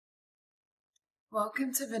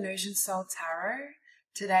Welcome to Venusian Soul Tarot.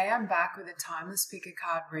 Today I'm back with a timeless pick a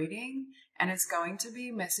card reading, and it's going to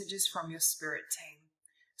be messages from your spirit team.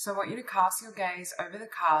 So I want you to cast your gaze over the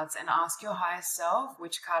cards and ask your higher self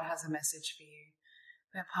which card has a message for you.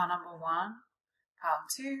 We have pile number 1, pile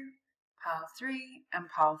 2, pile 3, and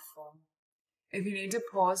pile 4. If you need to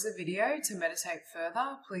pause the video to meditate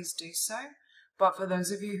further, please do so. But for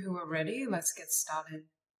those of you who are ready, let's get started.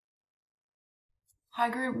 Hi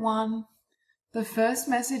Group 1. The first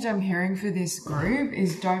message I'm hearing for this group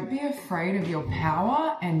is don't be afraid of your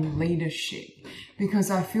power and leadership, because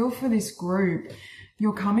I feel for this group,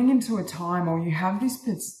 you're coming into a time or you have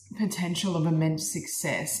this potential of immense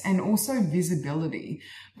success and also visibility,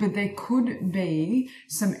 but there could be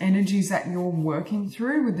some energies that you're working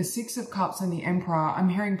through with the Six of Cups and the Emperor. I'm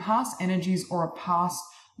hearing past energies or a past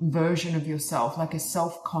version of yourself, like a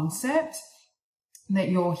self-concept that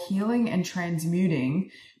you're healing and transmuting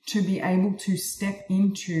to be able to step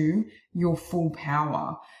into your full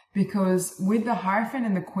power. Because with the Hierophant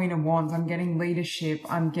and the Queen of Wands, I'm getting leadership,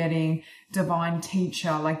 I'm getting divine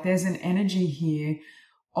teacher. Like there's an energy here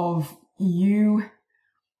of you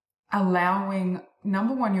allowing,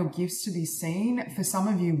 number one, your gifts to be seen. For some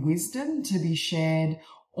of you, wisdom to be shared,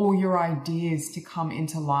 or your ideas to come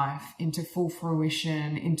into life, into full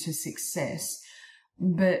fruition, into success.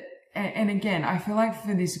 And again, I feel like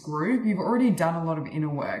for this group, you've already done a lot of inner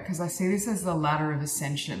work, because I see this as the ladder of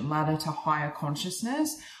ascension, ladder to higher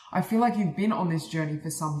consciousness. I feel like you've been on this journey for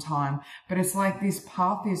some time, but it's like this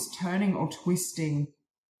path is turning or twisting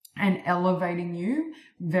and elevating you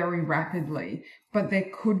very rapidly. But there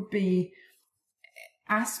could be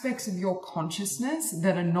aspects of your consciousness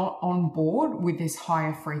that are not on board with this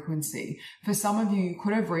higher frequency. For some of you, you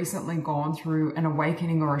could have recently gone through an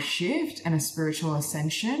awakening or a shift and a spiritual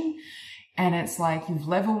ascension. And it's like you've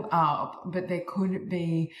leveled up, but there could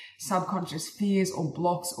be subconscious fears or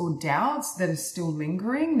blocks or doubts that are still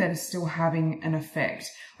lingering, that are still having an effect.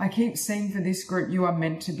 I keep seeing for this group, you are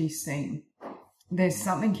meant to be seen. There's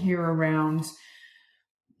something here around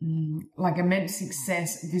like immense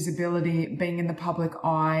success, visibility, being in the public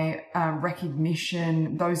eye,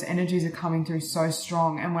 recognition. Those energies are coming through so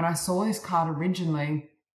strong. And when I saw this card originally,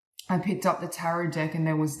 I picked up the tarot deck and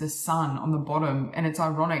there was the sun on the bottom. And it's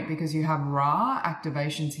ironic because you have Ra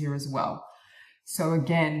activations here as well. So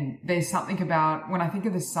again, there's something about, when I think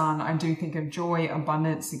of the sun, I do think of joy,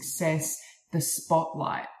 abundance, success, the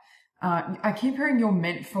spotlight. I keep hearing you're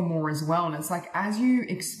meant for more as well. And it's like, as you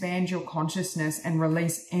expand your consciousness and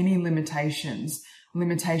release any limitations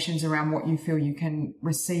around what you feel you can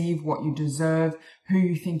receive, what you deserve, who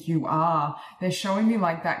you think you are, they're showing me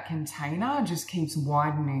like that container just keeps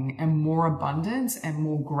widening and more abundance and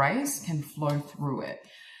more grace can flow through it.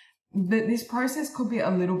 But this process could be a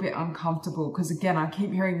little bit uncomfortable because again, I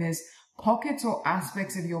keep hearing there's pockets or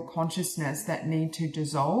aspects of your consciousness that need to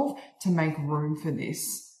dissolve to make room for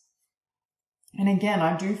this. And again,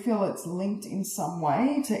 I do feel it's linked in some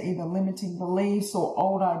way to either limiting beliefs or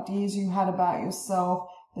old ideas you had about yourself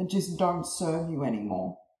that just don't serve you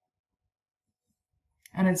anymore.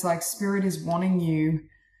 And it's like Spirit is wanting you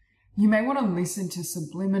may want to listen to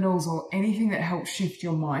subliminals or anything that helps shift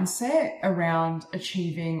your mindset around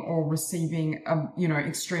achieving or receiving,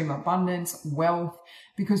 extreme abundance, wealth.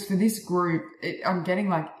 Because for this group, I'm getting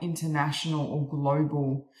like international or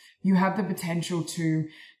global. You have the potential to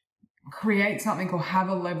create something or have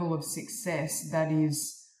a level of success that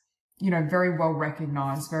is, very well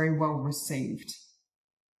recognized, very well received.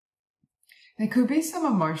 There could be some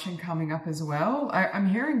emotion coming up as well. I'm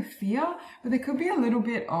hearing fear, but there could be a little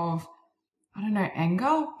bit of,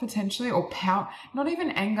 anger potentially, or power. Not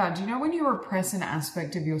even anger. Do you know when you repress an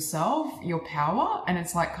aspect of yourself, your power, and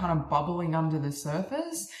it's like kind of bubbling under the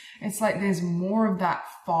surface? It's like there's more of that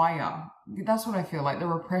fire. That's what I feel like, the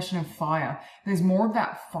repression of fire. There's more of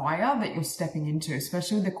that fire that you're stepping into,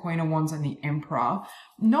 especially with the Queen of Wands and the Emperor.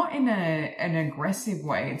 Not in an aggressive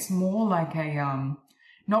way. It's more like a,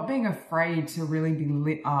 not being afraid to really be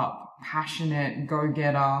lit up, passionate,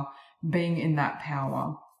 go-getter, being in that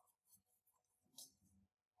power.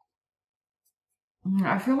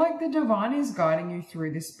 I feel like the divine is guiding you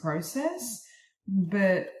through this process,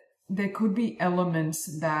 but there could be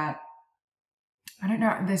elements that,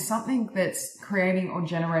 there's something that's creating or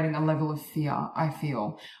generating a level of fear, I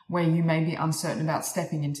feel, where you may be uncertain about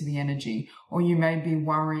stepping into the energy, or you may be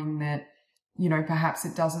worrying that, perhaps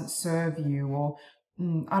it doesn't serve you, or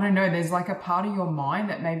there's like a part of your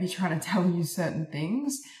mind that may be trying to tell you certain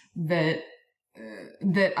things that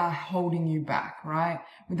are holding you back, right?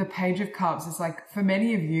 With the Page of Cups, it's like for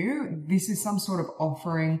many of you, this is some sort of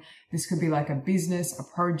offering. This could be like a business, a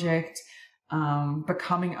project,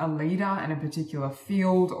 becoming a leader in a particular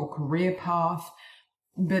field or career path.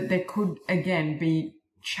 But there could, again, be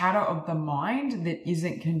chatter of the mind that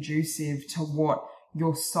isn't conducive to what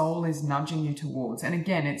your soul is nudging you towards. And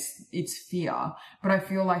again, it's fear, but I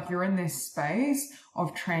feel like you're in this space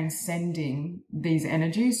of transcending these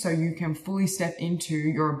energies so you can fully step into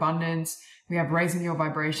your abundance. We have raising your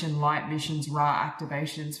vibration, light missions, Ra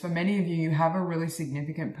activations. For many of you, you have a really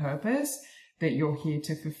significant purpose that you're here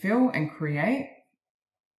to fulfill and create.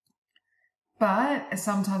 But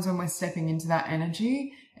sometimes when we're stepping into that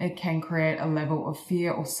energy, it can create a level of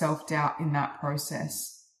fear or self-doubt in that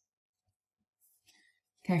process.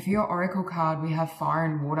 Okay, for your oracle card, we have fire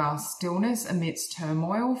and water. Stillness amidst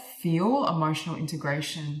turmoil, feel emotional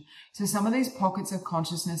integration. So some of these pockets of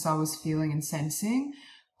consciousness I was feeling and sensing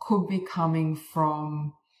could be coming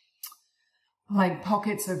from like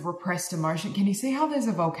pockets of repressed emotion. Can you see how there's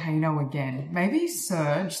a volcano again? Maybe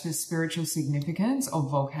search the spiritual significance of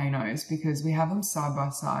volcanoes because we have them side by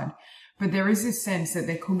side. But there is this sense that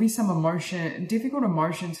there could be some emotion, difficult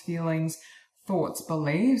emotions, feelings, thoughts,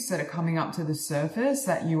 beliefs that are coming up to the surface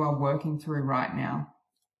that you are working through right now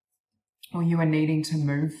or you are needing to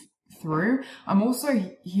move through. I'm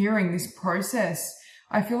also hearing this process.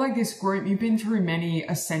 I feel like this group, you've been through many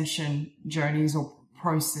ascension journeys or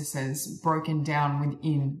processes broken down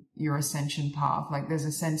within your ascension path. Like there's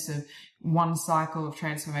a sense of one cycle of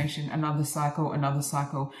transformation, another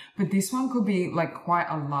cycle. But this one could be like quite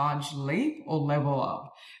a large leap or level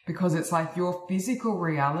up because it's like your physical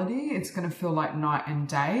reality. It's going to feel like night and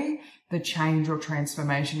day, the change or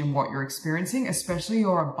transformation in what you're experiencing, especially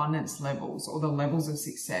your abundance levels or the levels of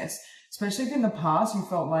success. Especially if in the past you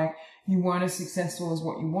felt like you weren't as successful as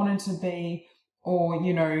what you wanted to be, or,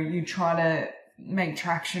 you know, you try to make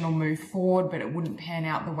traction or move forward, but it wouldn't pan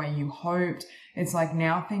out the way you hoped. It's like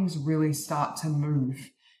now things really start to move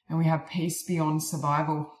and we have peace beyond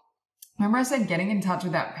survival. Remember I said getting in touch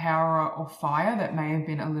with that power or fire that may have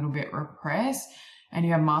been a little bit repressed, and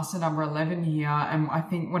you have master number 11 here. And I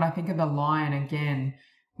think when I think of the lion again,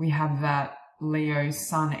 we have that Leo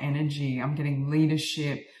sun energy. I'm getting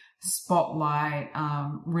leadership, spotlight.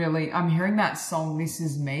 Really, I'm hearing that song, This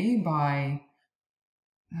Is Me by,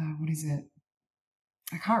 what is it?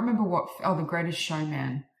 I can't remember The Greatest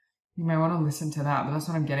Showman. You may want to listen to that, but that's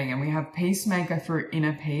what I'm getting. And we have peacemaker through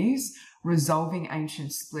inner peace, resolving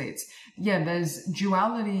ancient splits. Yeah, there's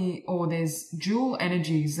duality or there's dual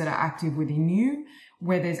energies that are active within you,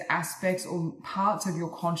 where there's aspects or parts of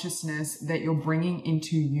your consciousness that you're bringing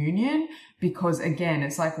into union. Because again,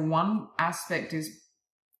 it's like one aspect is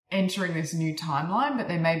entering this new timeline, but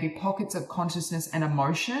there may be pockets of consciousness and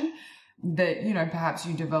emotion that, you know, perhaps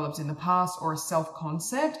you developed in the past or a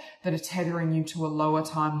self-concept that are tethering you to a lower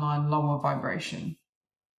timeline, lower vibration.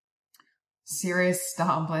 Serious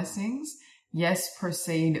star blessings. Yes,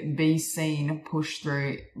 proceed, be seen, push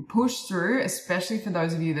through, especially for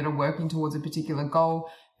those of you that are working towards a particular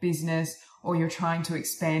goal, business, or you're trying to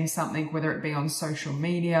expand something, whether it be on social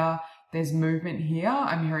media. There's movement here.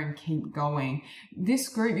 I'm hearing keep going. This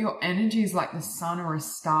group, your energy is like the sun or a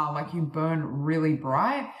star, like you burn really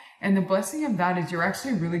bright. And the blessing of that is you're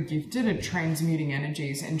actually really gifted at transmuting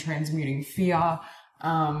energies and transmuting fear,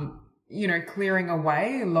 you know, clearing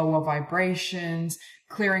away lower vibrations,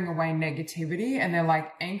 clearing away negativity. And they're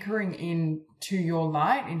like anchoring into your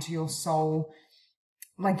light, into your soul,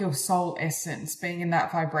 like your soul essence, being in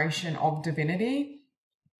that vibration of divinity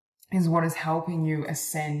is what is helping you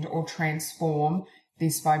ascend or transform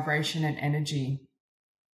this vibration and energy.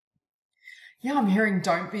 Yeah, I'm hearing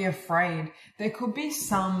don't be afraid. There could be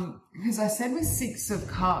some, because I said with 6 of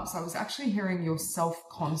Cups, I was actually hearing your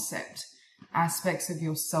self-concept, aspects of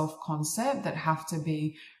your self-concept that have to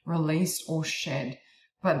be released or shed.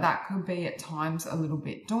 But that could be at times a little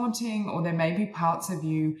bit daunting, or there may be parts of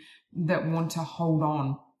you that want to hold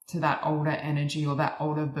on to that older energy or that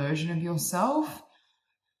older version of yourself.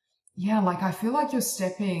 Yeah, like I feel like you're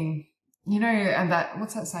stepping, you know, and that,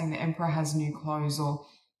 what's that saying? The emperor has new clothes, or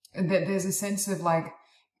that there's a sense of like,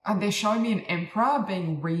 they're showing me an emperor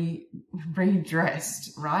being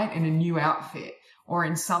redressed, right? In a new outfit or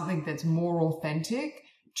in something that's more authentic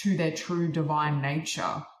to their true divine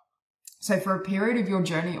nature. So for a period of your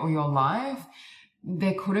journey or your life,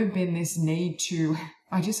 there could have been this need to,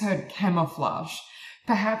 I just heard camouflage.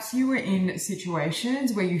 Perhaps you were in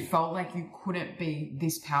situations where you felt like you couldn't be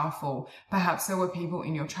this powerful. Perhaps there were people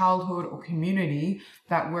in your childhood or community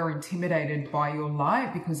that were intimidated by your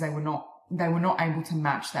light because they were not able to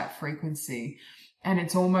match that frequency. And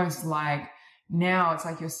it's almost like now it's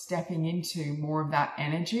like you're stepping into more of that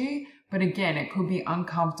energy. But again, it could be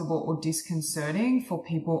uncomfortable or disconcerting for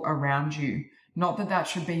people around you Not that that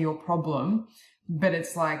should be your problem, but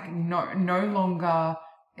it's like no longer,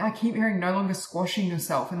 I keep hearing no longer squashing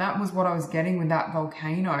yourself. And that was what I was getting with that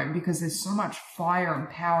volcano, because there's so much fire and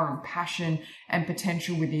power and passion and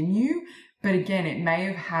potential within you. But again,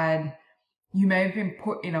 you may have been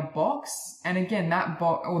put in a box. And again, that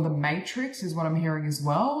box, or the matrix, is what I'm hearing as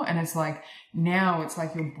well. And it's like, now it's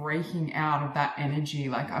like you're breaking out of that energy.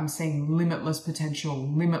 Like I'm seeing limitless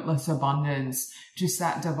potential, limitless abundance, just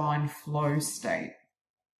that divine flow state.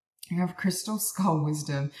 You have crystal skull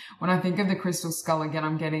wisdom. When I think of the crystal skull, again,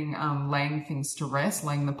 I'm getting laying things to rest,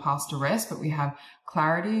 laying the past to rest, but we have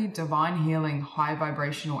clarity, divine healing, high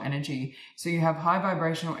vibrational energy. So you have high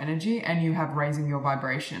vibrational energy and you have raising your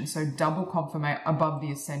vibration. So double confirmation above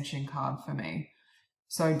the ascension card for me.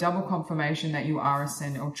 So double confirmation that you are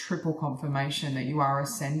ascending, or triple confirmation that you are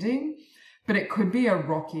ascending. But it could be a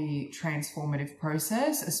rocky transformative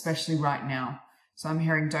process, especially right now. So I'm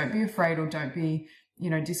hearing don't be afraid, or don't be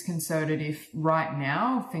disconcerted if right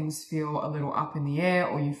now things feel a little up in the air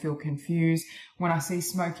or you feel confused. When I see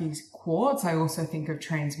Smokey's quartz, I also think of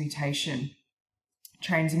transmutation,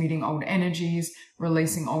 transmuting old energies,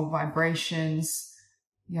 releasing old vibrations.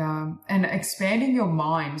 Yeah. And expanding your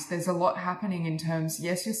mind. There's a lot happening in terms,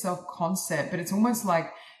 yes, your self-concept, but it's almost like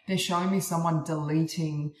they're showing me someone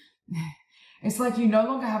deleting. It's like you no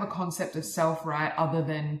longer have a concept of self, right? Other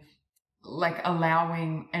than like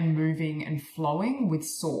allowing and moving and flowing with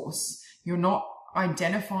source. You're not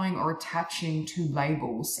identifying or attaching to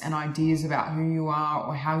labels and ideas about who you are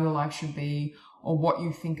or how your life should be or what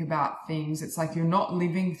you think about things. It's like you're not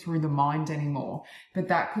living through the mind anymore. But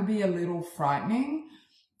that could be a little frightening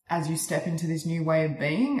as you step into this new way of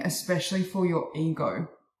being, especially for your ego,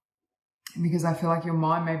 because I feel like your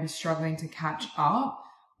mind may be struggling to catch up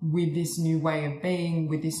with this new way of being,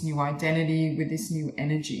 with this new identity, with this new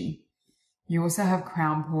energy. You also have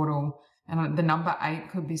crown portal, and the number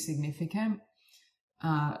 8 could be significant.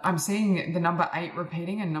 I'm seeing the number 8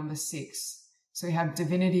 repeating and number 6. So you have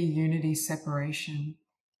divinity, unity, separation.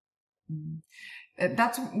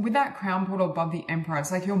 That's with that crown portal above the emperor.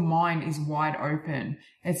 It's like your mind is wide open.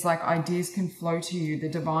 It's like ideas can flow to you. The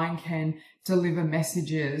divine can deliver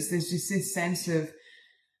messages. There's just this sense of,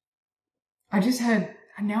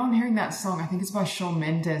 now I'm hearing that song. I think it's by Shawn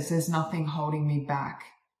Mendes. There's nothing holding me back.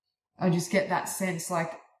 I just get that sense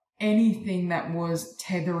like anything that was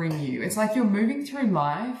tethering you. It's like you're moving through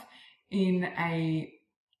life in a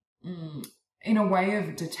way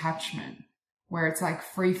of detachment where it's like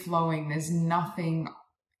free flowing. There's nothing.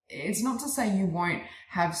 It's not to say you won't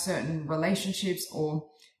have certain relationships or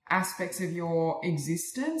aspects of your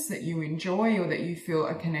existence that you enjoy or that you feel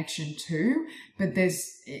a connection to, but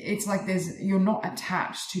you're not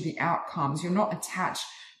attached to the outcomes. You're not attached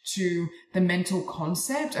to the mental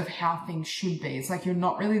concept of how things should be. It's like you're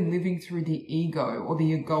not really living through the ego or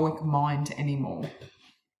the egoic mind anymore.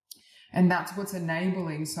 And that's what's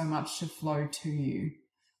enabling so much to flow to you.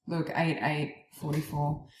 Look,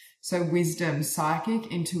 8/8/44. So wisdom, psychic,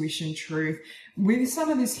 intuition, truth. With some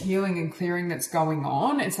of this healing and clearing that's going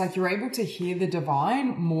on, it's like you're able to hear the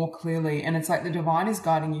divine more clearly. And it's like the divine is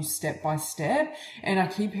guiding you step by step. And I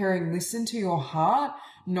keep hearing, listen to your heart,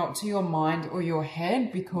 not to your mind or your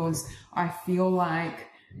head, because I feel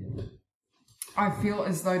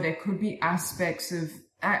as though there could be aspects of,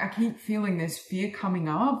 I keep feeling there's fear coming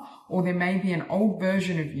up, or there may be an old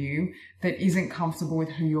version of you that isn't comfortable with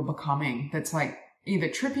who you're becoming. That's like either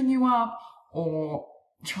tripping you up or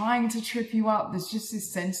trying to trip you up. There's just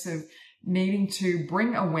this sense of needing to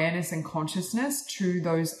bring awareness and consciousness to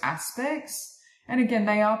those aspects. And again,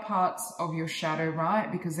 they are parts of your shadow,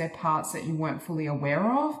 right? Because they're parts that you weren't fully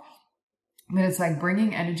aware of. But it's like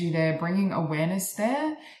bringing energy there, bringing awareness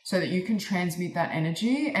there so that you can transmute that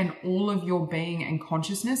energy, and all of your being and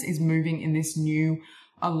consciousness is moving in this new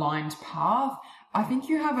aligned path. I think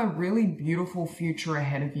you have a really beautiful future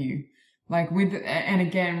ahead of you. And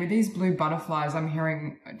again, with these blue butterflies, I'm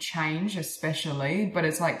hearing change especially, but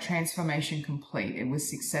it's like transformation complete. It was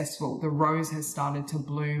successful. The rose has started to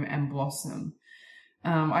bloom and blossom.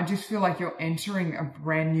 I just feel like you're entering a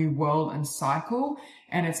brand new world and cycle,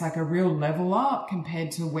 and it's like a real level up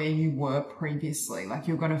compared to where you were previously. Like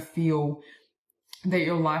you're going to feel that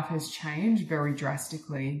your life has changed very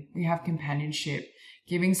drastically. We have companionship.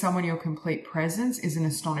 Giving someone your complete presence is an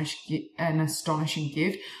astonishing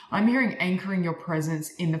gift. I'm hearing anchoring your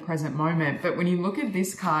presence in the present moment. But when you look at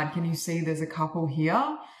this card, can you see there's a couple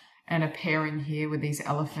here and a pairing here with these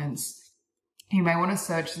elephants? You may want to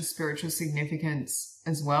search the spiritual significance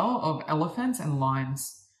as well of elephants and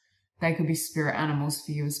lions. They could be spirit animals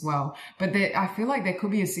for you as well. But I feel like there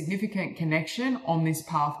could be a significant connection on this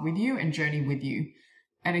path with you and journey with you.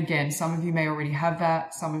 And again, some of you may already have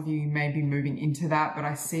that. Some of you may be moving into that, but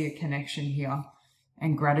I see a connection here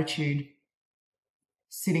and gratitude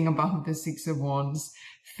sitting above the Six of Wands.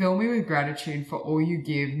 Fill me with gratitude for all you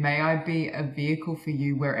give. May I be a vehicle for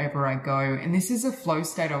you wherever I go. And this is a flow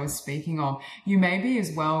state I was speaking of. You may be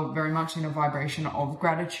as well very much in a vibration of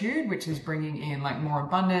gratitude, which is bringing in like more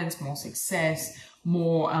abundance, more success,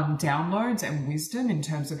 more downloads and wisdom in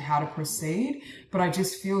terms of how to proceed. But I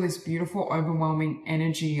just feel this beautiful, overwhelming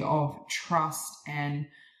energy of trust, and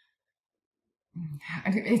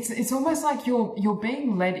it's almost like you're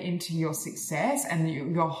being led into your success and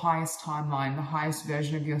your highest timeline, the highest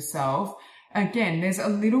version of yourself. Again, there's a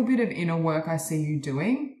little bit of inner work I see you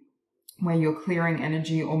doing where you're clearing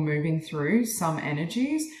energy or moving through some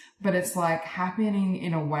energies, but it's like happening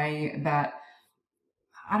in a way that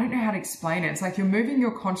I don't know how to explain it. It's like you're moving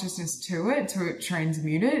your consciousness to it, to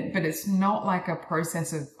transmute it, but it's not like a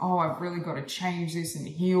process of, oh, I've really got to change this and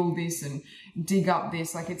heal this and dig up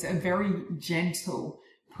this. Like it's a very gentle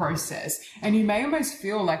process. And you may almost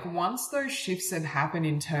feel like once those shifts have happened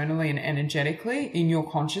internally and energetically in your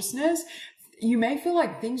consciousness, you may feel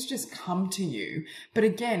like things just come to you. But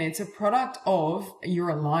again, it's a product of your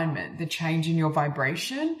alignment, the change in your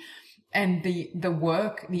vibration. And the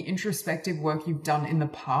work, the introspective work you've done in the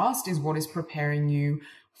past is what is preparing you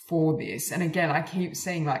for this. And again, I keep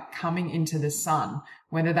seeing like coming into the sun,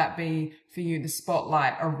 whether that be for you, the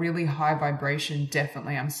spotlight, a really high vibration,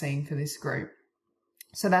 definitely I'm seeing for this group.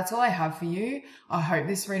 So that's all I have for you. I hope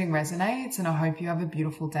this reading resonates and I hope you have a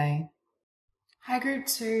beautiful day. Hi, group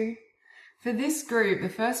 2. For this group, the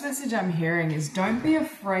first message I'm hearing is don't be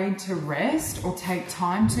afraid to rest or take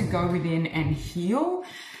time to go within and heal.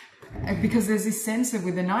 Because there's this sense of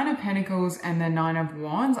with the Nine of Pentacles and the Nine of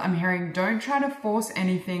Wands, I'm hearing don't try to force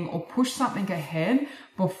anything or push something ahead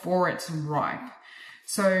before it's ripe.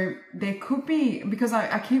 So there could be, because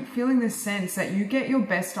I keep feeling this sense that you get your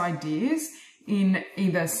best ideas in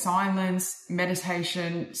either silence,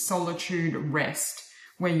 meditation, solitude, rest,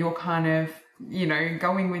 where you're kind of, you know,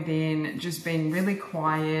 going within, just being really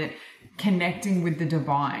quiet, connecting with the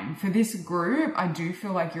divine. For this group, I do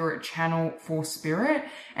feel like you're a channel for spirit,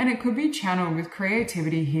 and it could be channeled with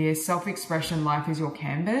creativity here. Self-expression, life is your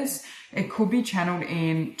canvas. It could be channeled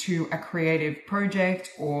into a creative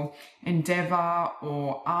project or endeavor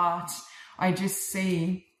or art. I just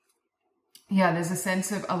see, yeah, there's a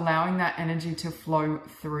sense of allowing that energy to flow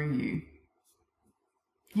through you.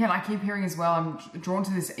 Yeah, and I keep hearing as well, I'm drawn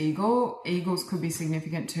to this eagle. Eagles could be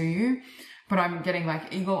significant to you, but I'm getting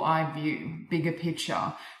like eagle eye view, bigger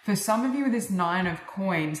picture. For some of you with this Nine of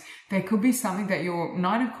Coins, there could be something that your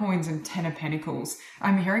Nine of Coins and Ten of Pentacles,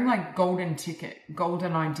 I'm hearing like golden ticket,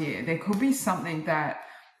 golden idea. There could be something that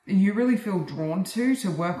you really feel drawn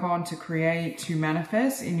to work on, to create, to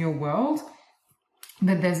manifest in your world.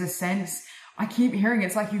 That there's a sense, I keep hearing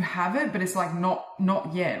it's like you have it, but it's like not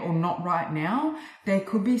yet or not right now. There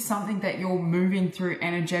could be something that you're moving through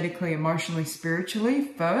energetically, emotionally, spiritually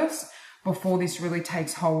first before this really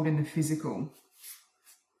takes hold in the physical.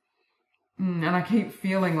 And I keep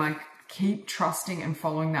feeling like keep trusting and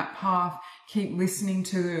following that path. Keep listening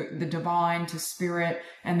to the divine, to spirit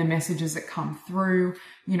and the messages that come through.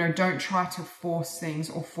 You know, don't try to force things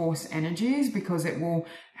or force energies because it will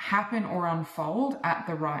happen or unfold at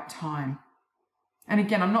the right time. And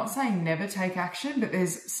again, I'm not saying never take action, but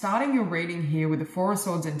there's starting your reading here with the Four of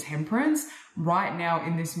Swords and Temperance right now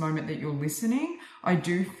in this moment that you're listening. I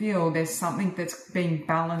do feel there's something that's being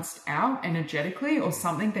balanced out energetically or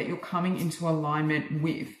something that you're coming into alignment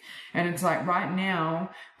with. And it's like right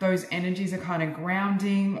now, those energies are kind of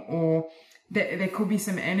grounding, or there could be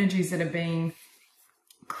some energies that are being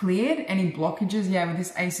cleared. Any blockages, yeah, with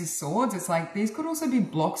this Ace of Swords, it's like these could also be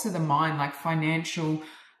blocks of the mind, like financial.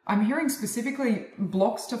 I'm hearing specifically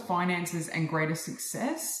blocks to finances and greater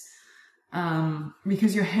success,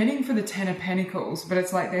 because you're heading for the Ten of Pentacles, but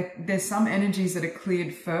it's like there's some energies that are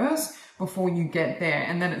cleared first before you get there.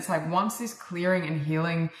 And then it's like once this clearing and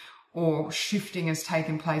healing or shifting has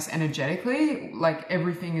taken place energetically, like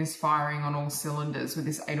everything is firing on all cylinders with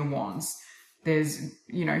this Eight of Wands. There's,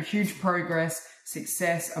 you know, huge progress,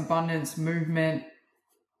 success, abundance, movement,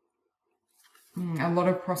 a lot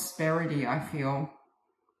of prosperity, I feel.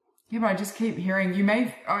 Yeah, but I just keep hearing, you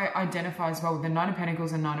may identify as well with the Nine of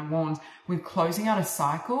Pentacles and Nine of Wands with closing out a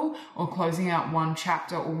cycle or closing out one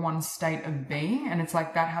chapter or one state of being. And it's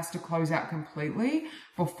like that has to close out completely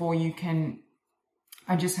before you can,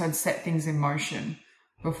 I just heard, set things in motion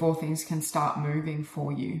before things can start moving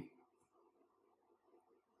for you.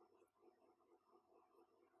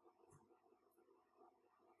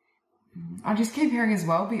 I just keep hearing as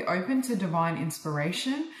well, be open to divine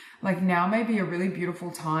inspiration. Like now may be a really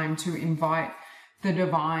beautiful time to invite the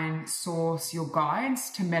divine source, your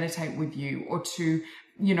guides, to meditate with you, or to,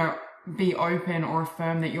 you know, be open or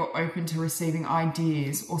affirm that you're open to receiving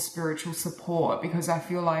ideas or spiritual support, because I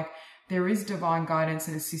feel like there is divine guidance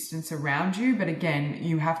and assistance around you. But again,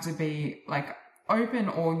 you have to be like open,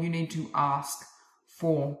 or you need to ask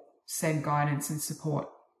for said guidance and support.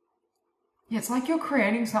 Yeah, it's like you're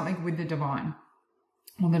creating something with the divine.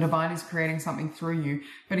 Well, the divine is creating something through you.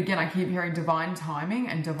 But again, I keep hearing divine timing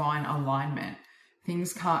and divine alignment.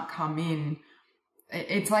 Things can't come in.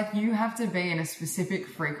 It's like you have to be in a specific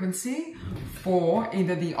frequency for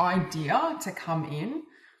either the idea to come in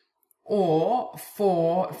or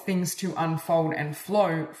for things to unfold and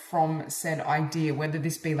flow from said idea, whether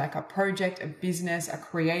this be like a project, a business, a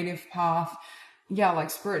creative path. Yeah, like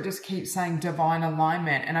Spirit just keeps saying divine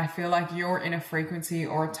alignment. And I feel like you're in a frequency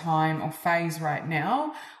or a time or phase right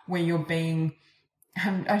now where you're being,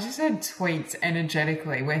 I just said tweaked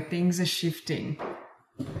energetically, where things are shifting.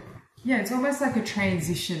 Yeah, it's almost like a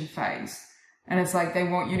transition phase. And it's like they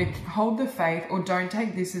want you to hold the faith, or don't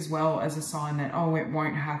take this as well as a sign that, oh, it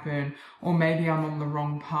won't happen, or maybe I'm on the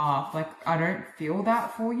wrong path. Like, I don't feel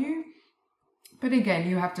that for you. But again,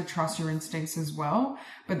 you have to trust your instincts as well.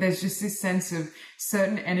 But there's just this sense of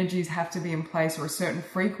certain energies have to be in place, or a certain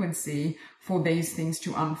frequency for these things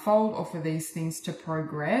to unfold, or for these things to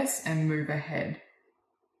progress and move ahead.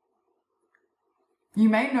 You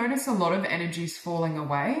may notice a lot of energies falling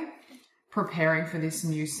away, preparing for this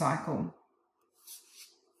new cycle.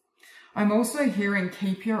 I'm also hearing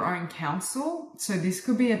keep your own counsel. So this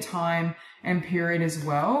could be a time and period as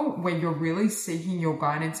well where you're really seeking your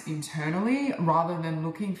guidance internally rather than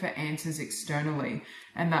looking for answers externally.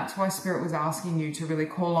 And that's why Spirit was asking you to really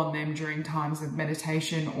call on them during times of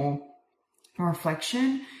meditation or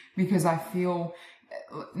reflection, because I feel,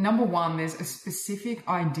 number one, there's a specific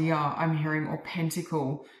idea I'm hearing, or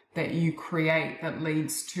pentacle, that you create that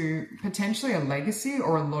leads to potentially a legacy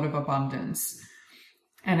or a lot of abundance.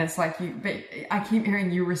 And it's like but I keep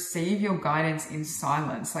hearing you receive your guidance in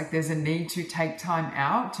silence. Like there's a need to take time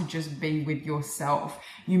out to just be with yourself.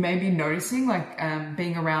 You may be noticing like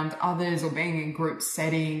being around others, or being in group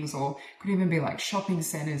settings, or could even be like shopping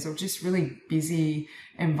centers, or just really busy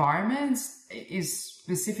environments is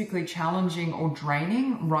specifically challenging or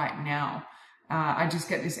draining right now. I just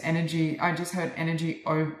get this energy. I just heard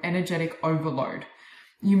energetic overload.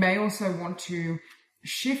 You may also want to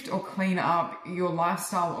shift or clean up your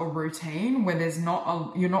lifestyle or routine where there's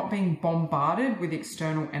you're not being bombarded with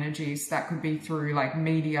external energies. That could be through like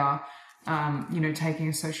media, taking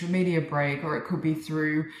a social media break, or it could be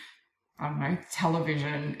through, I don't know,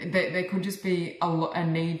 television. There could just be a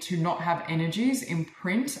need to not have energies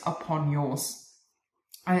imprint upon yours.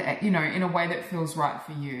 In a way that feels right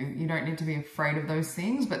for you. You don't need to be afraid of those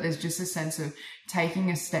things, but there's just a sense of taking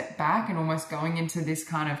a step back and almost going into this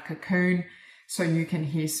kind of cocoon so you can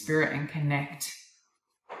hear Spirit and connect.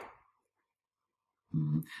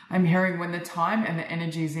 I'm hearing when the time and the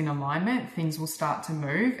energy is in alignment, things will start to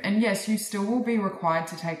move. And yes, you still will be required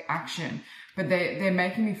to take action, but they're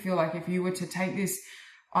making me feel like if you were to take this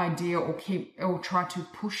idea or try to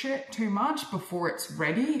push it too much before it's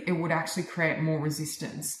ready, it would actually create more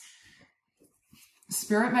resistance.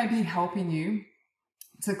 Spirit may be helping you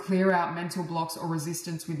to clear out mental blocks or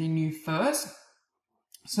resistance within you first,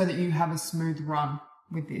 so that you have a smooth run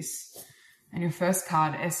with this. And your first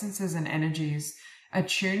card, essences and energies,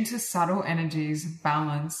 attuned to subtle energies,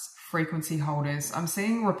 balance, frequency holders. I'm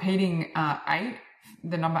seeing repeating 8,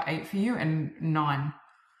 the number 8 for you, and 9.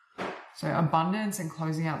 So abundance and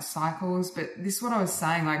closing out cycles. But this is what I was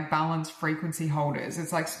saying, like balance, frequency holders.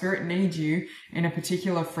 It's like Spirit needs you in a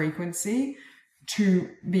particular frequency to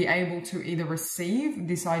be able to either receive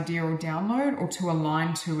this idea or download, or to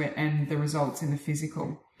align to it and the results in the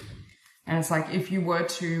physical. And it's like if you were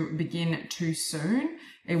to begin too soon,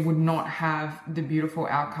 it would not have the beautiful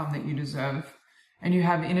outcome that you deserve. And you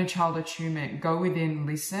have inner child attunement. Go within,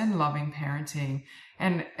 listen, loving parenting.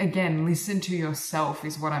 And again, listen to yourself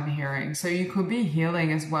is what I'm hearing. So you could be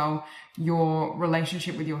healing as well your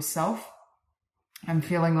relationship with yourself. I'm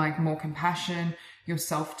feeling like more compassion. Your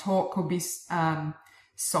self-talk could be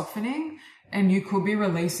softening, and you could be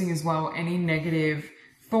releasing as well any negative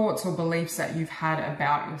thoughts or beliefs that you've had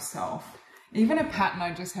about yourself. Even a pattern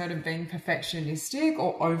I just heard of being perfectionistic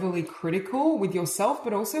or overly critical with yourself,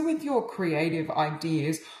 but also with your creative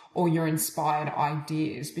ideas or your inspired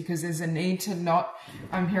ideas, because there's a need to not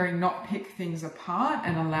pick things apart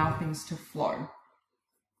and allow things to flow.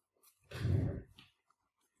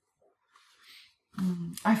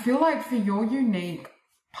 I feel like for your unique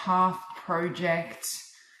path, project,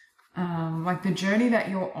 like the journey that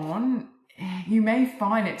you're on, you may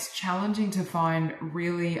find it's challenging to find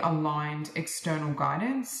really aligned external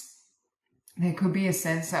guidance. There could be a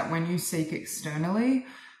sense that when you seek externally,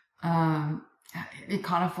 it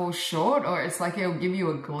kind of falls short, or it's like it'll give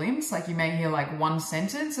you a glimpse. Like you may hear like one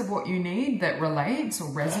sentence of what you need that relates or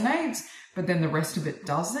resonates, but then the rest of it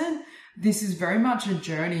doesn't. This is very much a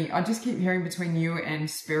journey. I just keep hearing between you and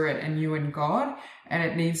spirit and you and God, and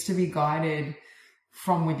it needs to be guided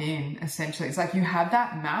from within, essentially. It's like you have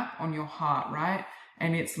that map on your heart, right?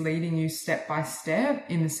 And it's leading you step by step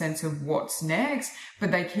in the sense of what's next.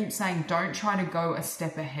 But they keep saying, don't try to go a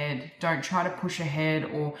step ahead. Don't try to push ahead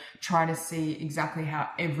or try to see exactly how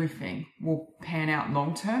everything will pan out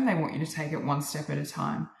long term. They want you to take it one step at a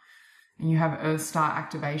time. And you have Earth Star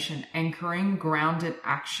activation, anchoring, grounded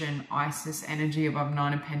action, Isis energy above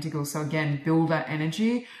Nine of Pentacles. So again, builder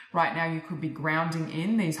energy. Right now you could be grounding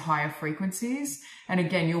in these higher frequencies. And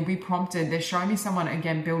again, you'll be prompted. They're showing me someone,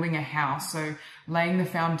 again, building a house. So laying the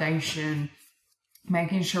foundation,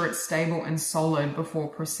 making sure it's stable and solid before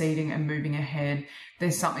proceeding and moving ahead.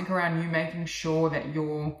 There's something around you making sure that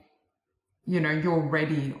you're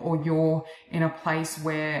ready, or you're in a place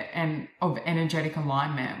where, and of energetic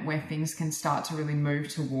alignment, where things can start to really move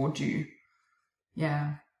toward you.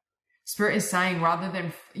 Yeah. Spirit is saying, rather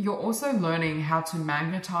than, you're also learning how to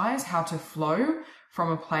magnetize, how to flow from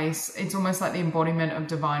a place. It's almost like the embodiment of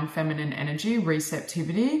divine feminine energy,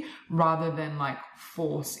 receptivity, rather than like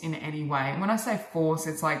force in any way. And when I say force,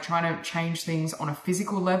 it's like trying to change things on a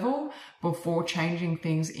physical level before changing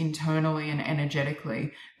things internally and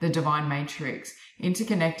energetically. The divine matrix,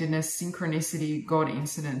 interconnectedness, synchronicity, God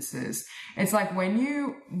incidences. It's like when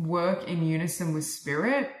you work in unison with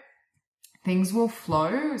spirit, things will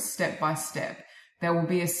flow step by step. There will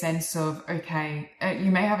be a sense of, okay,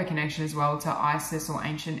 you may have a connection as well to Isis or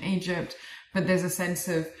ancient Egypt, but there's a sense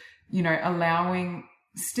of, allowing,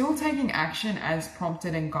 still taking action as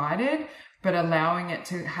prompted and guided, but allowing it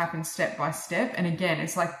to happen step by step. And again,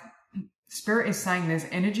 it's like Spirit is saying there's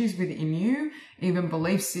energies within you, even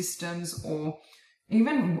belief systems, or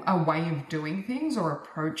even a way of doing things or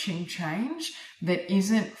approaching change that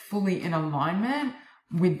isn't fully in alignment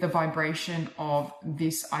with the vibration of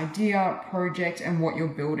this idea, project, and what you're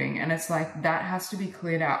building. And it's like that has to be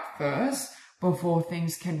cleared out first before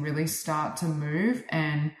things can really start to move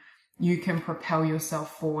and you can propel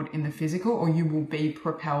yourself forward in the physical, or you will be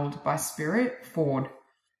propelled by spirit forward.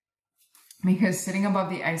 Because sitting above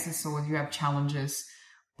the Ace of Swords, you have challenges,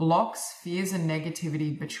 blocks, fears, and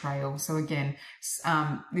negativity, betrayal. So again,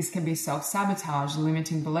 this can be self-sabotage,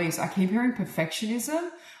 limiting beliefs. I keep hearing perfectionism,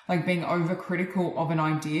 like being overcritical of an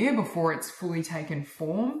idea before it's fully taken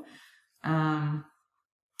form.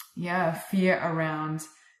 Fear around,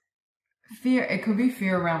 it could be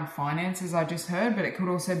fear around finances, I just heard, but it could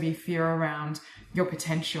also be fear around your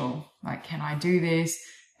potential. Like, can I do this?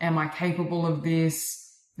 Am I capable of this?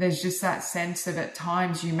 There's just that sense of, at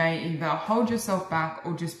times you may either hold yourself back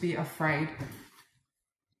or just be afraid.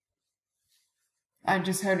 I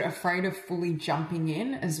just heard afraid of fully jumping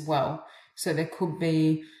in as well. So there could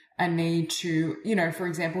be a need to, for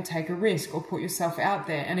example, take a risk or put yourself out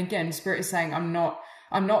there. And again, Spirit is saying, I'm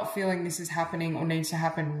not feeling this is happening or needs to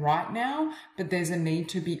happen right now, but there's a need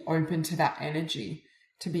to be open to that energy,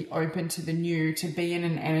 to be open to the new, to be in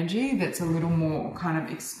an energy that's a little more kind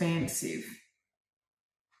of expansive.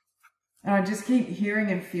 And I just keep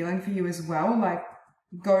hearing and feeling for you as well,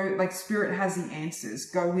 like Spirit has the answers.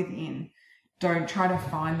 Go within. Don't try to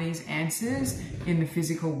find these answers in the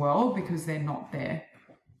physical world, because they're not there.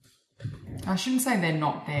 I shouldn't say they're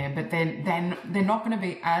not there, but they're not going to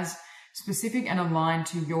be as specific and aligned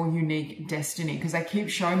to your unique destiny, because they keep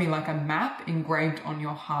showing me like a map engraved on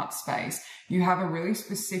your heart space. You have a really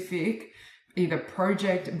specific either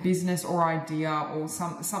project, business, or idea, or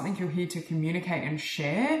something you're here to communicate and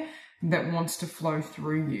share that wants to flow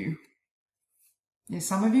through you. Yeah,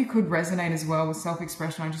 some of you could resonate as well with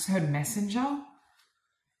self-expression. I just heard messenger.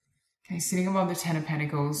 Okay, sitting above the 10 of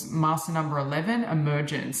Pentacles, master number 11,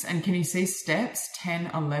 emergence. And can you see steps? 10,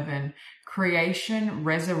 11, creation,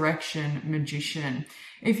 resurrection, magician.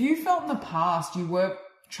 If you felt in the past you were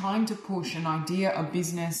trying to push an idea, a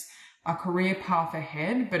business, a career path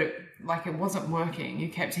ahead, but it wasn't working, you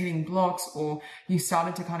kept hitting blocks, or you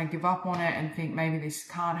started to kind of give up on it and think, maybe this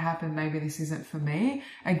can't happen, maybe this isn't for me.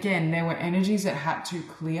 Again, there were energies that had to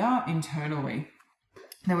clear internally.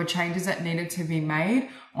 There were changes that needed to be made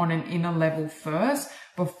on an inner level first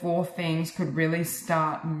before things could really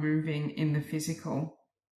start moving in the physical.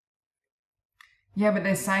 Yeah, but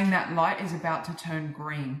they're saying that light is about to turn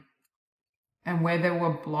green. And where there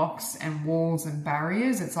were blocks and walls and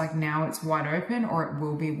barriers, it's like now it's wide open, or it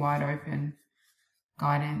will be wide open.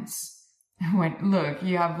 Guidance. Look,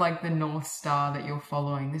 you have like the North Star that you're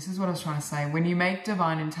following. This is what I was trying to say. When you make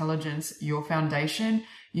divine intelligence your foundation,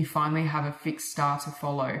 you finally have a fixed star to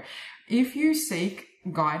follow. If you seek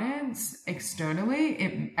guidance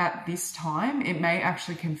externally, at this time, it may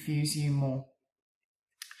actually confuse you more.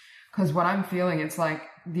 Because what I'm feeling, it's like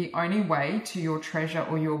the only way to your treasure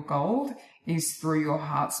or your gold is through your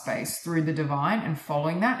heart space, through the divine, and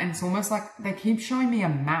following that. And it's almost like they keep showing me a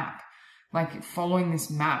map, like following this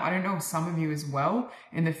map. I don't know if some of you as well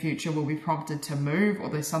in the future will be prompted to move, or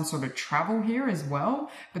there's some sort of travel here as well.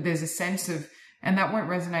 But there's a sense of, and that won't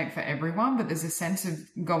resonate for everyone, but there's a sense of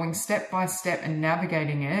going step by step and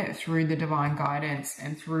navigating it through the divine guidance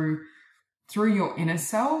and through your inner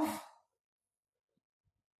self.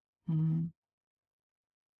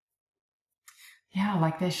 Yeah,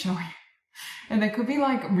 like they're showing. And there could be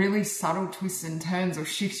like really subtle twists and turns or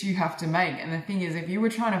shifts you have to make. And the thing is, if you were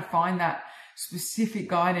trying to find that specific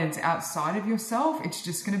guidance outside of yourself, it's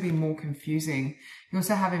just going to be more confusing. You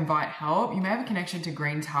also have invite help. You may have a connection to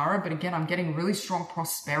green Tara, but again, I'm getting really strong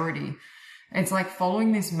prosperity. It's like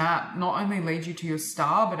following this map not only leads you to your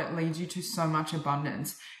star, but it leads you to so much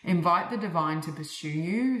abundance. Invite the divine to pursue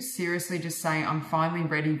you. Seriously, just say, I'm finally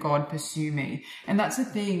ready, God, pursue me. And that's the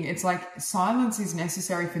thing. It's like silence is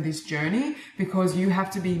necessary for this journey, because you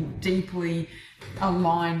have to be deeply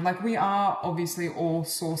aligned. Like, we are obviously all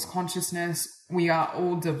source consciousness. We are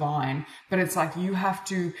all divine, but it's like you have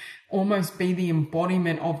to almost be the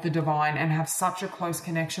embodiment of the divine and have such a close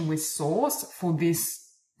connection with source for this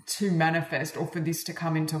to manifest, or for this to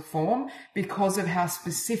come into form, because of how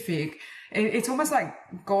specific. It's almost like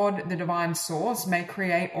God, the divine source, may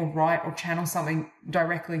create or write or channel something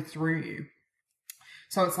directly through you.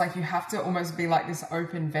 So it's like you have to almost be like this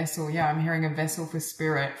open vessel. Yeah, I'm hearing a vessel for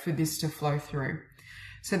spirit for this to flow through.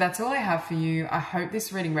 So that's all I have for you. I hope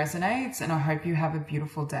this reading resonates, and I hope you have a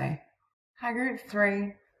beautiful day. Hi, group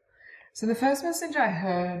 3. So the first message I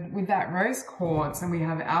heard with that rose quartz, and we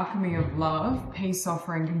have alchemy of love, peace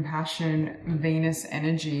offering, compassion, Venus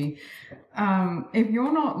energy. If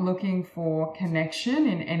you're not looking for connection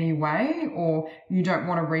in any way, or you don't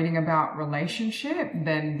want a reading about relationship,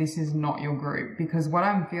 then this is not your group. Because what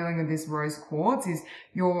I'm feeling with this rose quartz is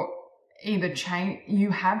you're either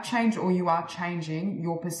you have changed, or you are changing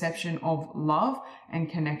your perception of love and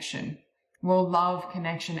connection. Well, love,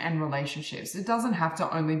 connection, and relationships. It doesn't have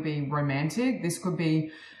to only be romantic. This could be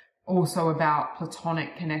also about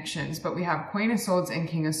platonic connections. But we have Queen of Swords and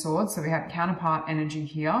King of Swords, so we have counterpart energy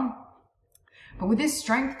here. But with this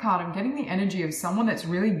Strength card, I'm getting the energy of someone that's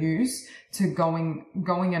really used to going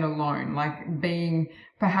it alone. Like being,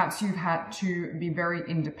 perhaps you've had to be very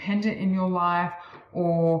independent in your life,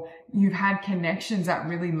 or you've had connections that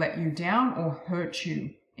really let you down or hurt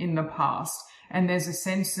you in the past. And there's a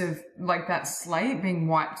sense of like that slate being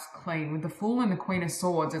wiped clean. With the Fool and the Queen of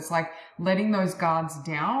Swords, it's like letting those guards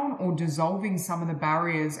down, or dissolving some of the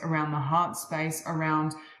barriers around the heart space,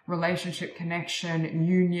 around relationship, connection,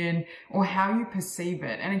 union, or how you perceive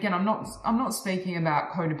it. And again, I'm not speaking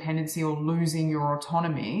about codependency or losing your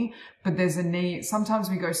autonomy, but there's a need. Sometimes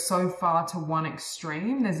we go so far to one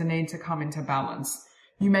extreme, there's a need to come into balance.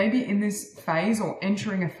 You may be in this phase, or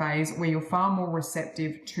entering a phase, where you're far more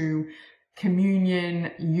receptive to communion,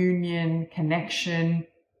 union, connection.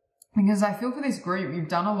 Because I feel for this group, you've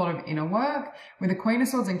done a lot of inner work. With the Queen of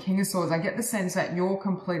Swords and King of Swords, I get the sense that you're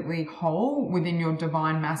completely whole within your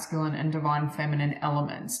divine masculine and divine feminine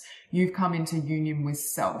elements. You've come into union with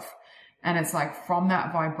self. And it's like from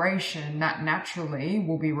that vibration, that naturally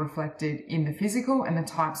will be reflected in the physical and the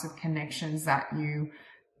types of connections that you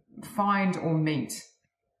find or meet.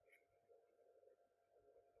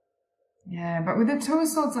 Yeah, but with the Two of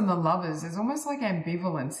Swords and the Lovers, there's almost like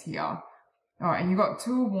ambivalence here. All right, and you've got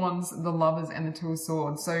Two of Wands, the Lovers, and the Two of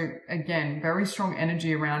Swords. So again, very strong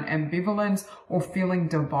energy around ambivalence or feeling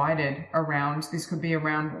divided around. This could be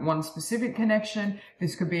around one specific connection.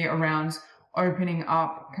 This could be around opening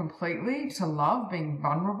up completely to love. Being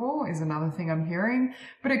vulnerable is another thing I'm hearing.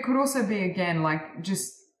 But it could also be, again, like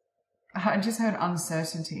I just heard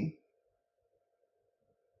uncertainty.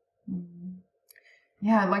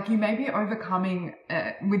 Yeah, like you may be overcoming,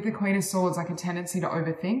 with the Queen of Swords, like a tendency to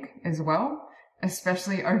overthink as well,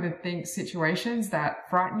 especially overthink situations that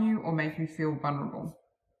frighten you or make you feel vulnerable.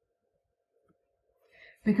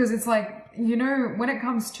 Because it's like, you know, when it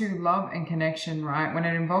comes to love and connection, right, when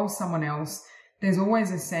it involves someone else, there's always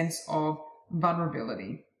a sense of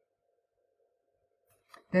vulnerability.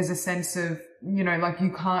 There's a sense of, you know, like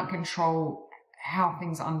you can't control how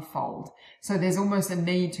things unfold. So there's almost a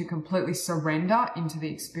need to completely surrender into the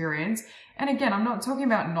experience. And again, I'm not talking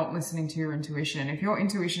about not listening to your intuition. If your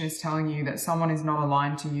intuition is telling you that someone is not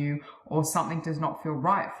aligned to you or something does not feel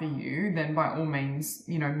right for you, then by all means,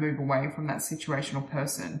 move away from that situation or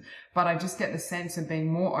person. But I just get the sense of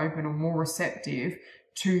being more open or more receptive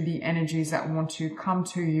to the energies that want to come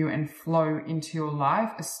to you and flow into your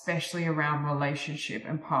life, especially around relationship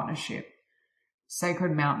and partnership.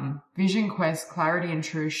 Sacred Mountain, Vision Quest, Clarity and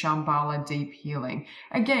Truth, Shambhala, Deep Healing.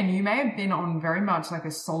 Again, you may have been on very much like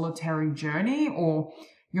a solitary journey, or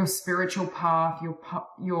your spiritual path,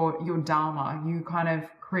 your dharma, you kind of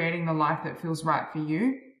creating the life that feels right for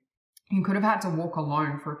you. You could have had to walk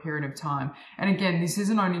alone for a period of time. And again, this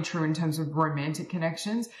isn't only true in terms of romantic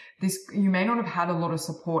connections. You may not have had a lot of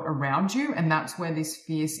support around you, and that's where this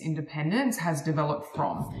fierce independence has developed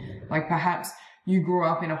from. Like perhaps you grew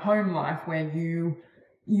up in a home life where you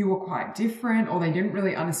were quite different, or they didn't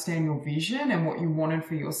really understand your vision and what you wanted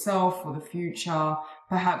for yourself for the future.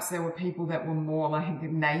 Perhaps there were people that were more like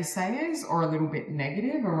naysayers or a little bit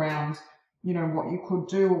negative around what you could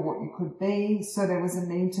do or what you could be. So there was a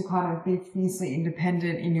need to kind of be fiercely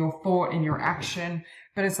independent in your thought, in your action.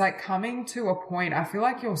 But it's like coming to a point, I feel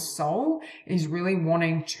like your soul is really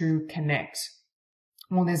wanting to connect.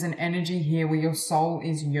 Well, there's an energy here where your soul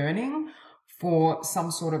is yearning for some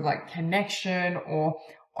sort of like connection or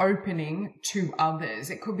opening to others.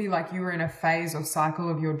 It could be like you were in a phase or cycle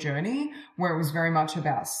of your journey where it was very much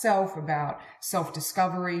about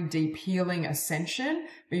self-discovery, deep healing, ascension,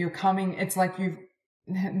 but it's like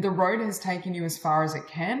the road has taken you as far as it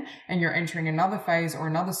can, and you're entering another phase or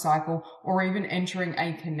another cycle, or even entering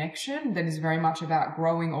a connection that is very much about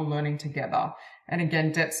growing or learning together. And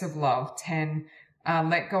again, depths of love, 10,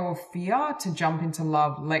 let go of fear to jump into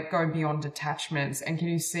love, let go beyond attachments. And can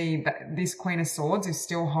you see that this Queen of Swords is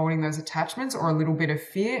still holding those attachments or a little bit of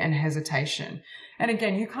fear and hesitation? And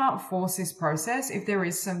again, you can't force this process. If there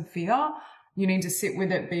is some fear, you need to sit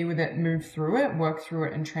with it, be with it, move through it, work through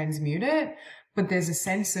it and transmute it. But there's a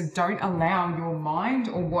sense of don't allow your mind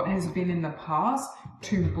or what has been in the past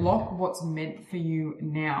to block what's meant for you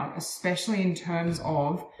now, especially in terms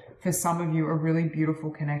of, for some of you, a really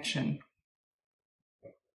beautiful connection.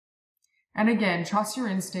 And again, trust your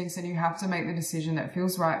instincts, and you have to make the decision that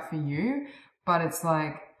feels right for you. But it's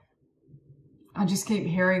like, I just keep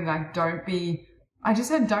hearing like, don't be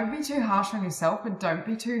too harsh on yourself, but don't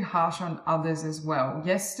be too harsh on others as well.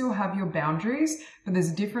 Yes, still have your boundaries, but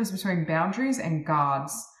there's a difference between boundaries and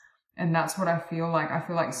guards. And that's what I feel like. I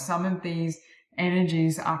feel like some of these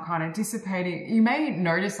energies are kind of dissipating. You may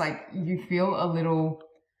notice like you feel a little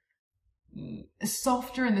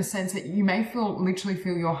softer in the sense that you may literally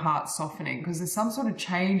feel your heart softening, because there's some sort of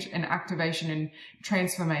change and activation and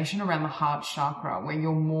transformation around the heart chakra where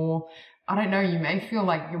you're more, you may feel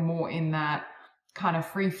like you're more in that kind of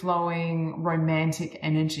free-flowing romantic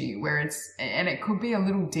energy and it could be a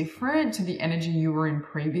little different to the energy you were in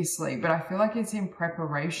previously, but I feel like it's in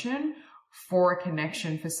preparation for a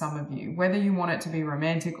connection for some of you, whether you want it to be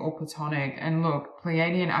romantic or platonic. And look,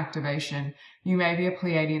 Pleiadian activation, you may be a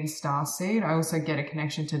Pleiadian starseed. I also get a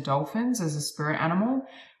connection to dolphins as a spirit animal.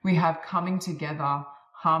 We have coming together,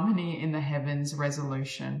 harmony in the heavens,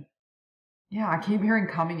 resolution. Yeah, I keep hearing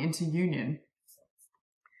coming into union.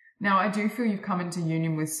 Now, I do feel you've come into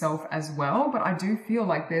union with self as well, but I do feel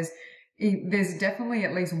like there's definitely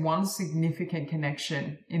at least one significant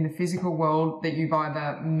connection in the physical world that you've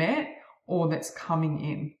either met or that's coming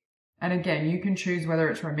in. And again, you can choose whether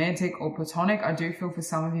it's romantic or platonic. I do feel for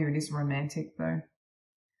some of you it is romantic though.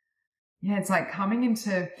 Yeah, it's like coming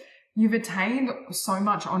into, you've attained so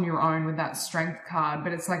much on your own with that strength card,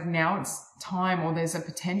 but it's like now it's time, or there's a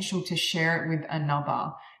potential to share it with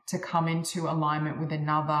another, to come into alignment with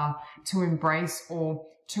another, to embrace or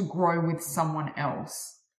to grow with someone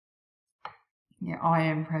else. Yeah, I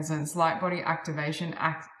am presence, light body activation,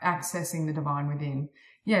 accessing the divine within.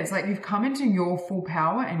 Yeah, it's like you've come into your full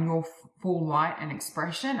power and your full light and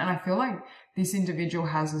expression. And I feel like this individual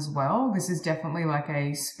has as well. This is definitely like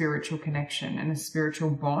a spiritual connection and a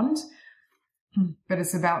spiritual bond, but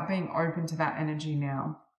it's about being open to that energy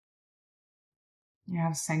now. You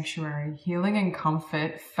have sanctuary, healing and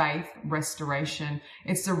comfort, faith, restoration.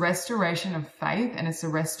 It's the restoration of faith, and it's the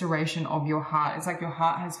restoration of your heart. It's like your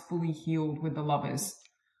heart has fully healed with the Lovers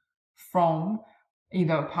from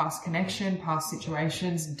either a past connection, past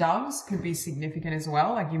situations. Doves could be significant as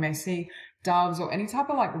well. Like you may see doves or any type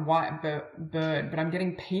of like white bird, but I'm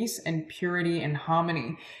getting peace and purity and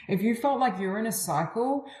harmony. If you felt like you're in a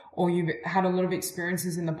cycle, or you've had a lot of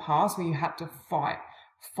experiences in the past where you had to fight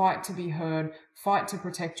to be heard, fight to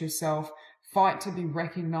protect yourself, fight to be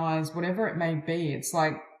recognized, whatever it may be. It's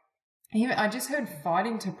like, even I just heard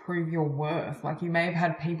fighting to prove your worth. Like, you may have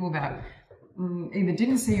had people that either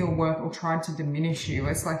didn't see your worth or tried to diminish you.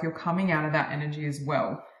 It's like you're coming out of that energy as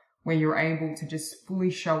well, where you're able to just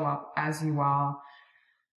fully show up as you are.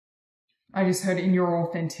 I just heard in your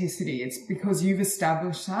authenticity. It's because you've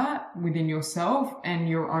established that within yourself and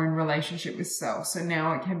your own relationship with self. So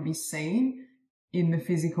now it can be seen in the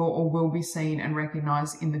physical, or will be seen and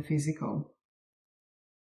recognized in the physical.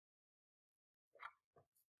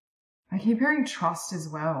 I keep hearing trust as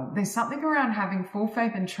well. There's something around having full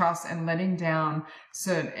faith and trust and letting down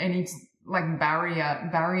any like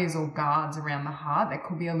barriers or guards around the heart that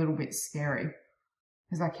could be a little bit scary.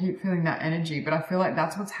 Because I keep feeling that energy, but I feel like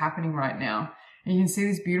that's what's happening right now. And you can see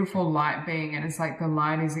this beautiful light being, and it's like the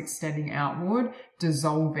light is extending outward,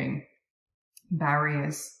 dissolving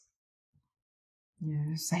barriers.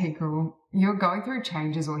 Yeah, sacral. You're going through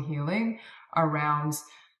changes or healing around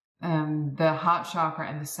the heart chakra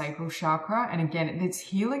and the sacral chakra. And again, it's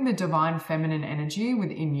healing the divine feminine energy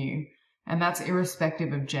within you. And that's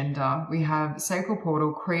irrespective of gender. We have sacral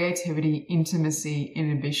portal, creativity, intimacy,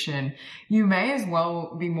 inhibition. You may as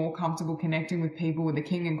well be more comfortable connecting with people with the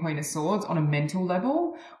King and Queen of Swords on a mental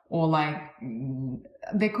level, or like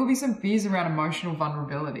there could be some fears around emotional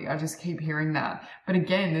vulnerability. I just keep hearing that. But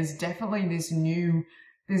again, there's definitely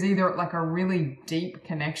there's either like a really deep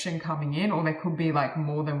connection coming in, or there could be like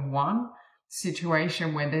more than one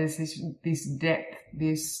situation where there's this depth,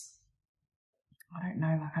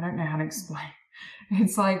 I don't know how to explain.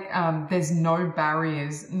 It's like there's no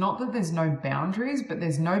barriers. Not that there's no boundaries, but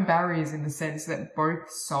there's no barriers in the sense that both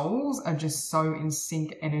souls are just so in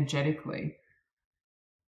sync energetically.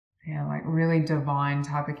 Yeah, like really divine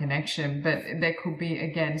type of connection. But there could be,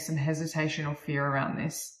 again, some hesitation or fear around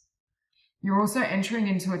this. You're also entering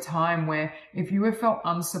into a time where if you have felt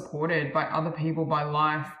unsupported by other people, by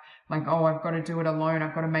life, like, oh, I've got to do it alone,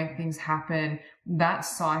 I've got to make things happen, that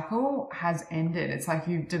cycle has ended. It's like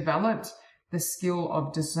you've developed the skill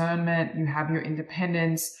of discernment, you have your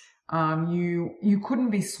independence, you couldn't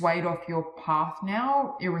be swayed off your path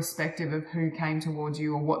now, irrespective of who came towards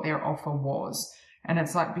you or what their offer was. And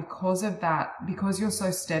it's like, because of that, because you're so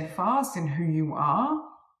steadfast in who you are,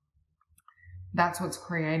 that's what's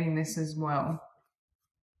creating this as well.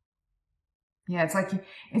 Yeah,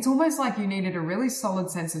 it's almost like you needed a really solid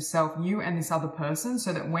sense of self, you and this other person,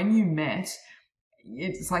 so that when you met,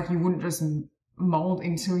 it's like you wouldn't just mold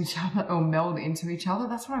into each other or meld into each other.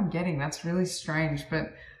 That's what I'm getting. That's really strange,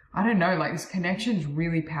 but I don't know, like this connection is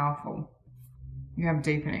really powerful. You have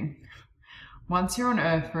deepening. Once you're on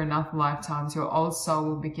earth for enough lifetimes, your old soul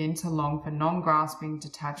will begin to long for non-grasping,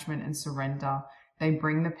 detachment, and surrender. They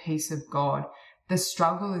bring the peace of God. The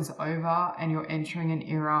struggle is over and you're entering an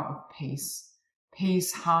era of peace.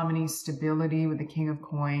 Peace, harmony, stability with the King of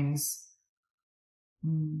Coins.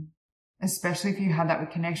 Especially if you had that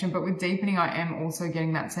with connection. But with deepening, I am also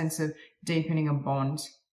getting that sense of deepening a bond.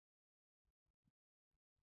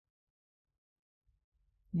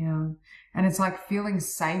 Yeah. And it's like feeling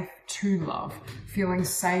safe to love, feeling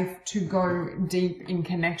safe to go deep in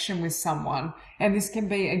connection with someone. And this can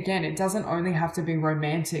be, again, it doesn't only have to be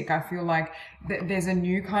romantic. I feel like there's a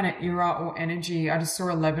new kind of era or energy. I just saw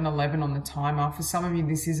 11:11 on the timer. For some of you,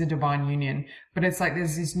 this is a divine union, but it's like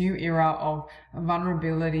there's this new era of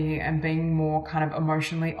vulnerability and being more kind of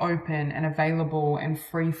emotionally open and available and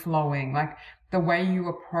free flowing. Like the way you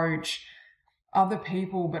approach other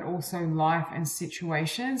people, but also life and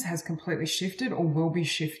situations has completely shifted or will be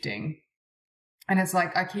shifting. And it's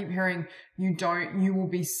like, I keep hearing you will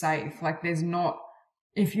be safe. Like there's not,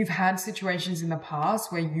 if you've had situations in the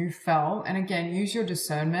past where you felt, and again, use your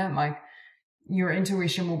discernment, like your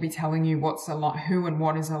intuition will be telling you who and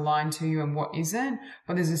what is aligned to you and what isn't.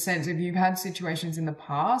 But there's a sense if you've had situations in the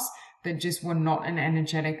past that just were not an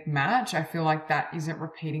energetic match, I feel like that isn't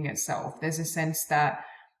repeating itself. There's a sense that,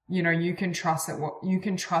 you know, you can trust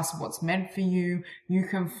what's meant for you. You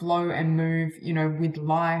can flow and move, you know, with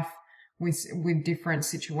life, with different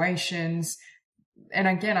situations. And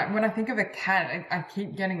again, when I think of a cat, I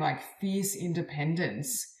keep getting like fierce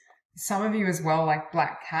independence. Some of you as well, like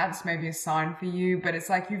black cats, maybe a sign for you, but it's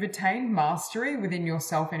like you've attained mastery within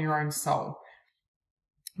yourself and your own soul.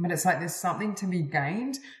 But it's like there's something to be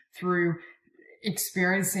gained through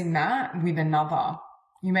experiencing that with another.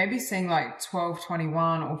 You may be seeing like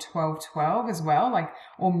 1221 or 1212 as well, like,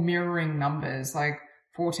 or mirroring numbers like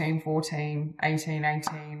 1414,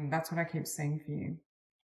 1818. That's what I keep seeing for you.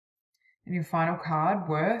 And your final card,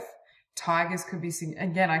 Worth. Tigers could be seeing,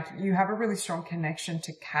 again, you have a really strong connection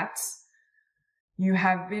to cats. You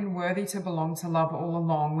have been worthy to belong to love all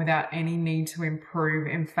along without any need to improve.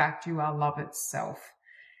 In fact, you are love itself.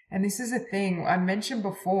 And this is a thing I mentioned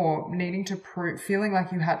before, needing to prove, feeling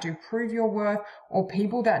like you had to prove your worth, or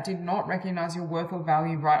people that did not recognize your worth or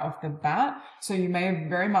value right off the bat. So you may have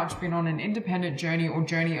very much been on an independent journey or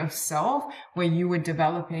journey of self, where you were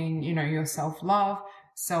developing, your self-love,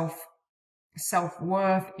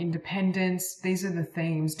 self-worth, independence. These are the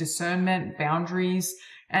themes: discernment, boundaries.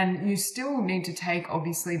 And you still need to take,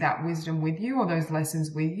 obviously, that wisdom with you, or those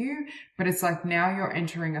lessons with you. But it's like now you're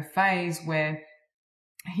entering a phase where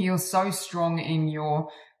you're so strong in your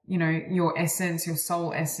essence, your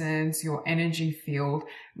soul essence, your energy field,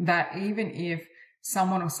 that even if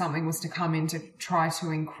someone or something was to come in to try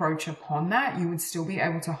to encroach upon that, you would still be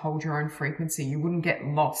able to hold your own frequency. You wouldn't get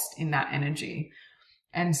lost in that energy.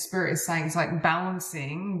 And Spirit is saying it's like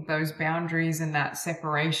balancing those boundaries and that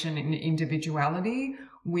separation and individuality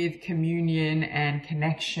with communion and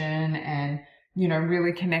connection, and,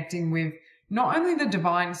 really connecting with not only the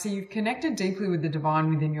divine. So you've connected deeply with the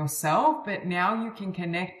divine within yourself, but now you can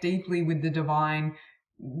connect deeply with the divine,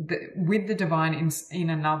 in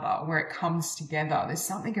another, where it comes together. There's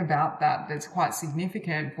something about that that's quite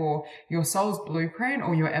significant for your soul's blueprint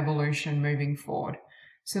or your evolution moving forward.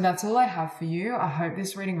 So that's all I have for you. I hope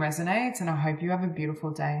this reading resonates, and I hope you have a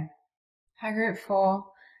beautiful day. Hi, Group 4.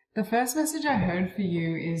 The first message I heard for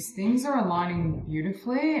you is things are aligning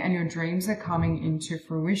beautifully and your dreams are coming into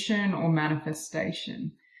fruition or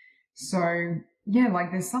manifestation. So yeah,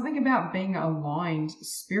 like there's something about being aligned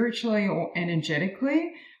spiritually or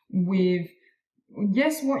energetically with,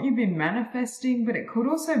 yes, what you've been manifesting, but it could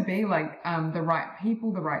also be like the right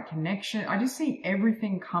people, the right connection. I just see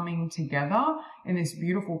everything coming together in this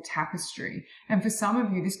beautiful tapestry. And for some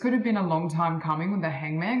of you, this could have been a long time coming with the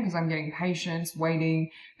Hangman, because I'm getting patience, waiting.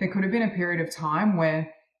 There could have been a period of time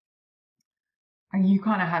where you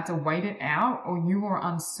kind of had to wait it out, or you were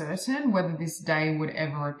uncertain whether this day would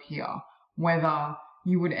ever appear, whether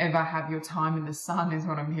you would ever have your time in the sun, is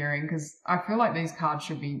what I'm hearing, because I feel like these cards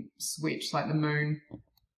should be switched, like the moon.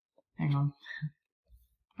 Hang on.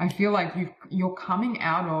 I feel like you're coming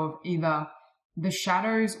out of either the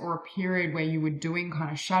shadows or a period where you were doing kind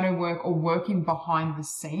of shadow work or working behind the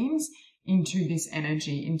scenes into this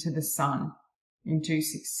energy, into the sun, into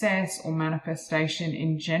success or manifestation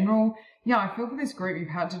in general. Yeah, I feel for this group, you've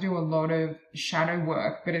had to do a lot of shadow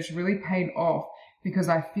work, but it's really paid off, because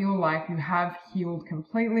I feel like you have healed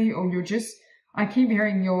completely, or I keep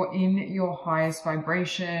hearing you're in your highest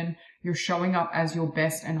vibration. You're showing up as your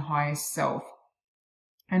best and highest self.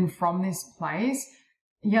 And from this place,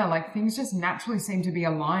 yeah, like things just naturally seem to be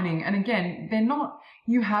aligning. And again,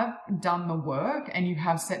 you have done the work and you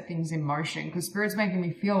have set things in motion, because Spirit's making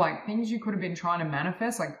me feel like things you could have been trying to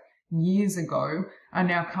manifest like years ago are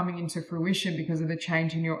now coming into fruition because of the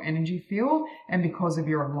change in your energy field and because of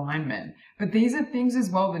your alignment. But these are things as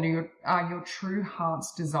well that are your true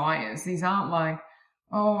heart's desires. These aren't like,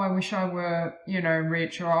 oh, I wish I were,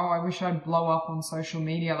 rich, or, oh, I wish I'd blow up on social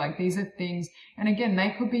media. Like these are things, and again,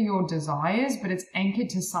 they could be your desires, but it's anchored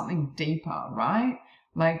to something deeper, right?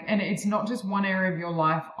 Like, and it's not just one area of your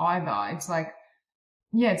life either. It's like,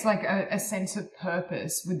 yeah, it's like a sense of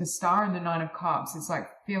purpose with the Star and the Nine of Cups. It's like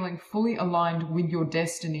feeling fully aligned with your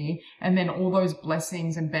destiny, and then all those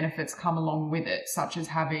blessings and benefits come along with it, such as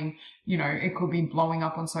having, it could be blowing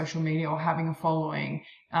up on social media or having a following.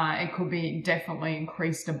 It could be definitely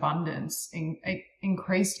increased abundance,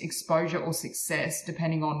 increased exposure or success,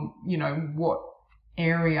 depending on, what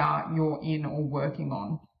area you're in or working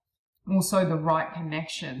on. Also the right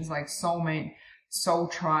connections, like soulmate, soul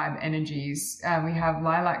tribe energies. We have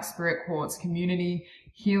lilac, spirit, quartz, community,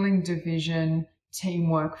 healing, division,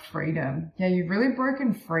 teamwork, freedom. Yeah, you've really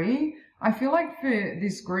broken free. I feel like for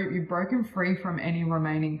this group, you've broken free from any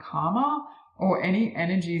remaining karma or any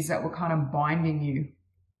energies that were kind of binding you.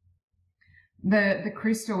 The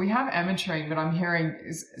crystal, we have Ametrine, but I'm hearing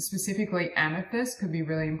specifically amethyst could be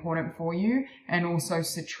really important for you, and also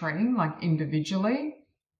citrine, like individually.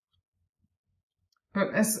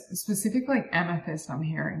 But specifically amethyst, I'm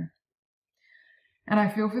hearing. And I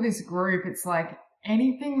feel for this group, it's like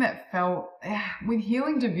anything that felt, with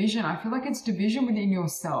healing division, I feel like it's division within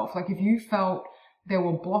yourself. Like if you felt there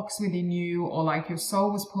were blocks within you, or like your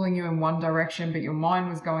soul was pulling you in one direction, but your mind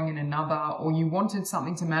was going in another, or you wanted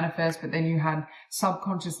something to manifest, but then you had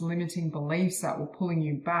subconscious limiting beliefs that were pulling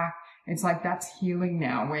you back. It's like that's healing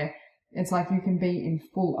now, where it's like you can be in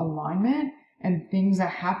full alignment and things are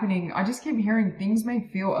happening. I just keep hearing things may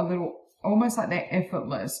feel a little almost like they're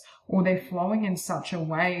effortless, or they're flowing in such a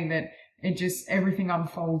way that everything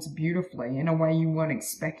unfolds beautifully in a way you weren't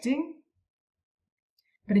expecting.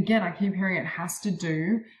 But again, I keep hearing it has to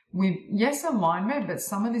do with, yes, alignment, but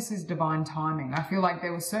some of this is divine timing. I feel like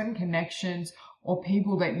there were certain connections or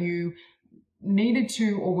people that you needed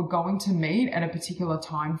to or were going to meet at a particular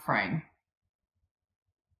time frame.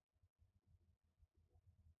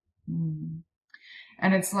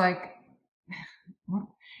 And it's like,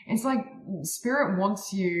 it's like spirit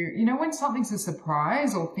wants you, you know, when something's a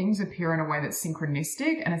surprise or things appear in a way that's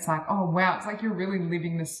synchronistic and it's like, oh wow, it's like you're really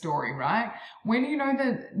living the story, right? When you know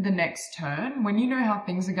the next turn, when you know how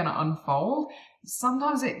things are going to unfold,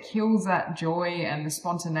 sometimes it kills that joy and the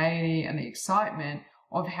spontaneity and the excitement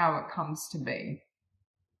of how it comes to be.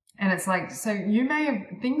 And it's like, so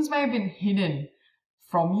things may have been hidden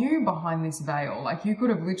from you behind this veil. Like you could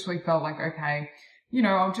have literally felt like, okay, you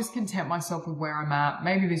know, I'll just content myself with where I'm at.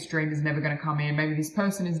 Maybe this dream is never going to come in. Maybe this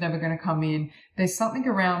person is never going to come in. There's something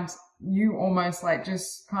around you almost like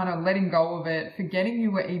just kind of letting go of it, forgetting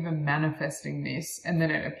you were even manifesting this, and then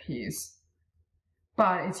it appears.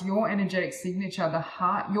 But it's your energetic signature,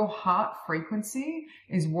 your heart frequency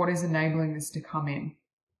is what is enabling this to come in.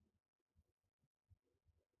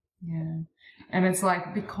 Yeah. And it's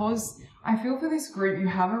like, because I feel for this group, you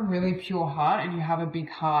have a really pure heart and you have a big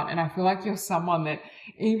heart. And I feel like you're someone that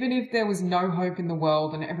even if there was no hope in the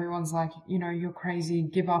world and everyone's like, you know, you're crazy,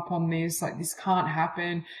 give up on this, like this can't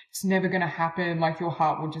happen, it's never going to happen. Like your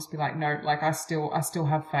heart will just be like, no, like I still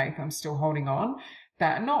have faith. I'm still holding on.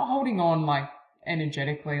 That, not holding on like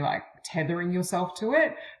energetically, like tethering yourself to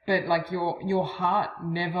it, but like your heart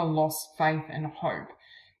never lost faith and hope.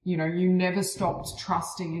 You know, you never stopped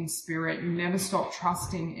trusting in spirit. You never stopped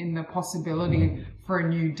trusting in the possibility for a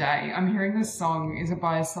new day. I'm hearing this song, is it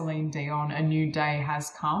by Celine Dion? A New Day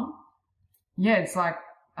Has Come. Yeah, it's like,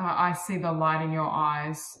 I see the light in your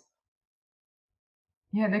eyes.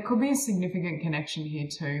 Yeah, there could be a significant connection here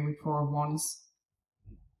too with Four of Wands.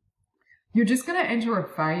 You're just going to enter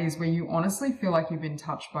a phase where you honestly feel like you've been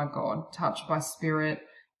touched by God, touched by spirit,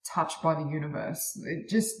 touched by the universe,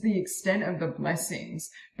 just the extent of the blessings.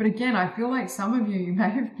 But again, I feel like some of you may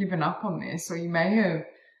have given up on this, or you may have,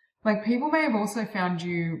 like people may have also found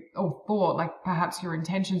you or thought like perhaps your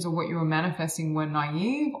intentions or what you were manifesting were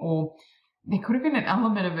naive, or there could have been an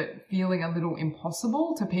element of it feeling a little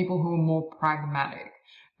impossible to people who are more pragmatic.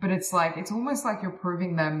 But it's like, it's almost like you're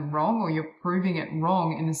proving them wrong, or you're proving it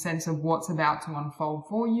wrong in the sense of what's about to unfold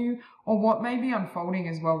for you, or what may be unfolding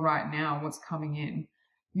as well right now, what's coming in.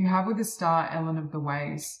 You have with the star Ellen of the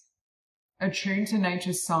Ways. Attune to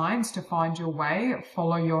nature's signs to find your way,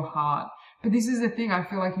 follow your heart. But this is the thing, I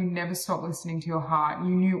feel like you never stop listening to your heart.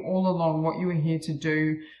 You knew all along what you were here to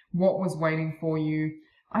do, what was waiting for you.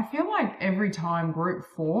 I feel like every time group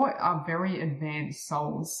 4 are very advanced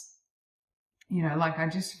souls. You know, like I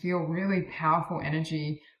just feel really powerful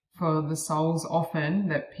energy for the souls often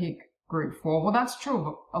that pick group 4. Well, that's true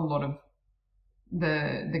of a lot of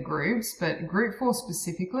the groups, but group 4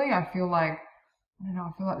 specifically, I feel like, I don't know,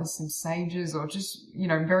 I feel like there's some sages or just, you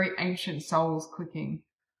know, very ancient souls clicking.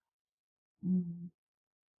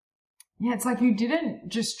 Yeah, it's like you didn't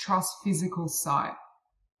just trust physical sight,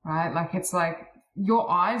 right? Like it's like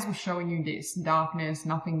your eyes were showing you this darkness,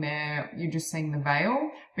 nothing there, you're just seeing the veil,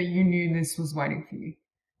 but you knew this was waiting for you.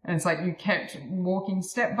 And it's like you kept walking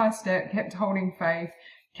step by step, kept holding faith,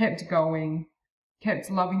 kept going,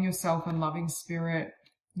 kept loving yourself and loving spirit.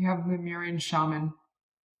 You have the Lemurian shaman.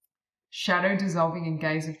 Shadow dissolving in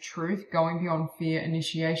gaze of truth, going beyond fear,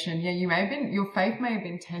 initiation. Yeah, your faith may have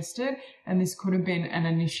been tested, and this could have been an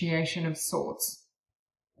initiation of sorts.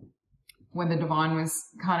 When the divine was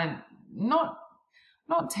kind of not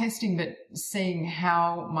testing, but seeing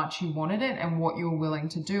how much you wanted it and what you were willing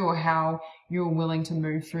to do, or how you were willing to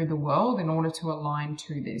move through the world in order to align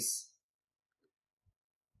to this.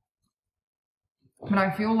 But I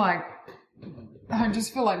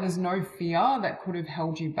just feel like there's no fear that could have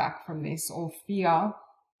held you back from this, or fear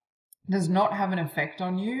does not have an effect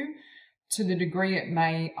on you to the degree it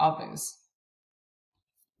may others.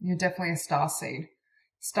 You're definitely a star seed.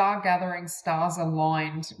 Star gathering, stars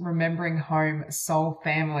aligned, remembering home, soul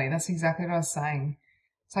family. That's exactly what I was saying.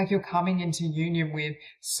 It's like you're coming into union with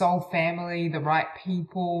soul family, the right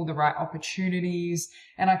people, the right opportunities.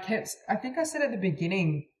 And I think I said at the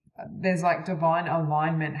beginning, there's like divine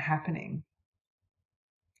alignment happening.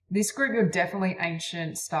 This group, you're definitely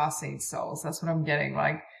ancient starseed souls. That's what I'm getting.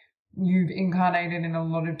 Like you've incarnated in a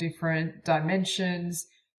lot of different dimensions.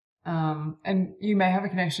 And you may have a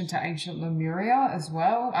connection to ancient Lemuria as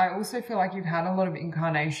well. I also feel like you've had a lot of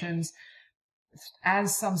incarnations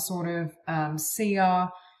as some sort of seer,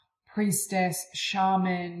 priestess,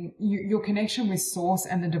 shaman, your connection with source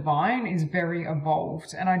and the divine is very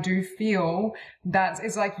evolved. And I do feel that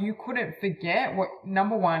it's like you couldn't forget what,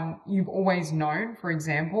 number one, you've always known, for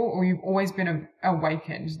example, or you've always been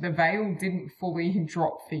awakened. The veil didn't fully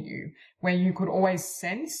drop for you, where you could always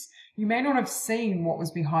sense. You may not have seen what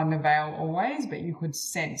was behind the veil always, but you could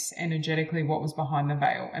sense energetically what was behind the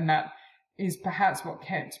veil. And that is perhaps what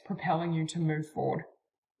kept propelling you to move forward.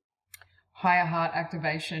 Higher heart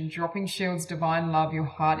activation, dropping shields, divine love, your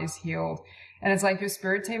heart is healed. And it's like your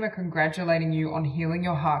spirit team are congratulating you on healing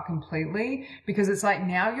your heart completely, because it's like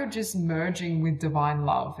now you're just merging with divine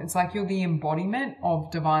love. It's like you're the embodiment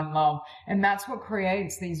of divine love. And that's what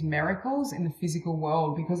creates these miracles in the physical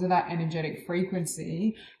world, because of that energetic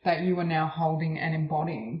frequency that you are now holding and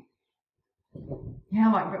embodying.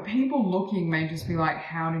 Yeah, like, but people looking may just be like,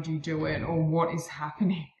 how did you do it? Or what is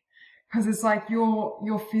happening? Because it's like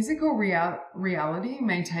your physical reality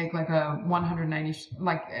may take like a 180,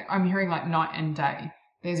 like I'm hearing like night and day.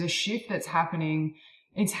 There's a shift that's happening.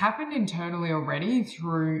 It's happened internally already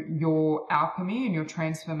through your alchemy and your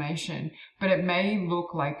transformation, but it may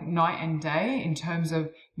look like night and day in terms of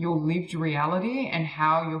your lived reality and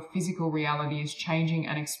how your physical reality is changing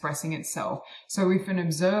and expressing itself. So if an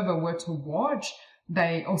observer were to watch,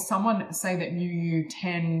 or someone say that knew you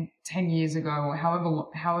 10 years ago or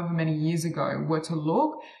however many years ago were to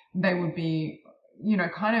look, they would be, you know,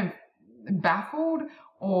 kind of baffled,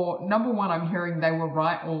 or number one, I'm hearing they were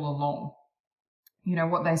right all along. You know,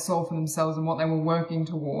 what they saw for themselves and what they were working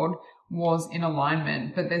toward was in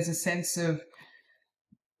alignment, but there's a sense of,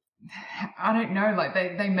 I don't know, like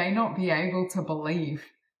they may not be able to believe.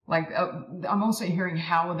 Like, I'm also hearing,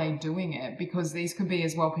 how are they doing it? Because these could be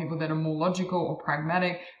as well people that are more logical or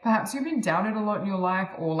pragmatic. Perhaps you've been doubted a lot in your life,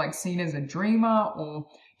 or like seen as a dreamer, or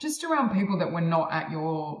just around people that were not at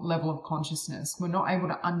your level of consciousness, were not able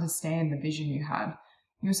to understand the vision you had.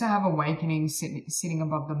 You also have awakening sitting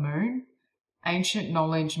above the moon. Ancient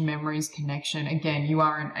knowledge, memories, connection. Again, you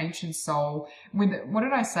are an ancient soul. What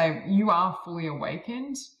did I say? You are fully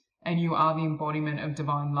awakened. And you are the embodiment of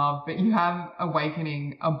divine love, but you have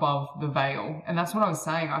awakening above the veil. And that's what I was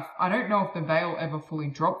saying. I don't know if the veil ever fully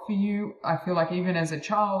dropped for you. I feel like even as a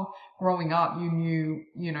child growing up, you knew,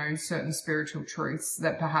 you know, certain spiritual truths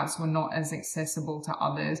that perhaps were not as accessible to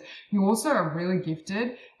others. You also are really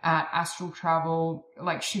gifted at astral travel,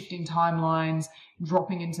 like shifting timelines,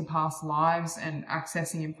 dropping into past lives and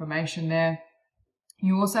accessing information there.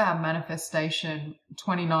 You also have manifestation,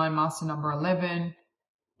 29, master number 11.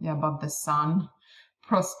 Yeah, above the sun,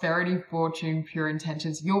 prosperity, fortune, pure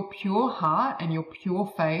intentions. Your pure heart and your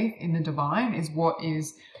pure faith in the divine is what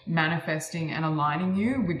is manifesting and aligning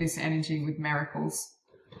you with this energy, with miracles.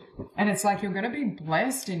 And it's like you're going to be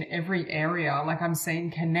blessed in every area. Like I'm seeing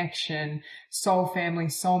connection, soul family,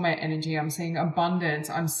 soulmate energy. I'm seeing abundance.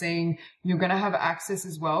 I'm seeing you're going to have access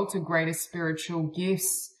as well to greater spiritual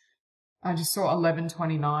gifts. I just saw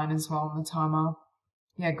 11:29 as well on the timer.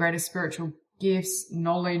 Yeah, greater spiritual gifts,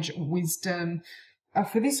 knowledge, wisdom.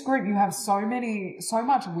 For this group, you have so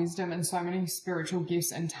much wisdom and so many spiritual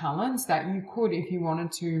gifts and talents that you could, if you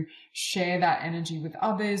wanted to, share that energy with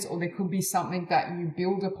others, or there could be something that you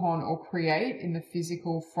build upon or create in the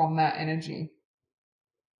physical from that energy.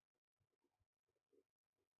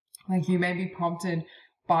 Like you may be prompted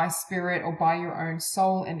by spirit or by your own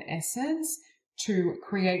soul and essence to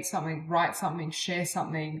create something, write something, share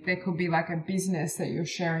something. There could be like a business that you're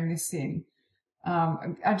sharing this in.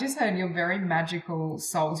 I just heard you're very magical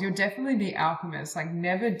souls. You're definitely the alchemist. Like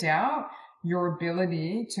never doubt your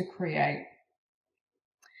ability to create.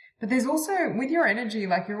 But there's also, with your energy,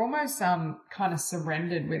 like you're almost kind of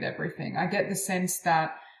surrendered with everything. I get the sense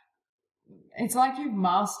that it's like you've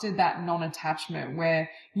mastered that non-attachment where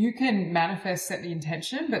you can manifest, set the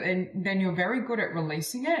intention, but then you're very good at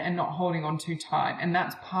releasing it and not holding on too tight. And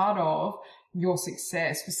that's part of your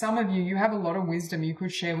success. For some of you, you have a lot of wisdom you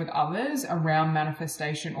could share with others around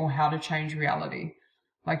manifestation or how to change reality.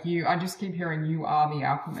 Like I just keep hearing you are the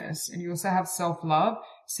alchemist. And you also have self-love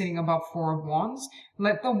sitting above 4 of Wands.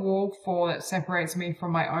 Let the wall fall that separates me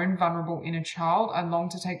from my own vulnerable inner child. I long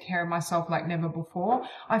to take care of myself like never before.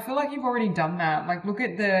 I feel like you've already done that. Like look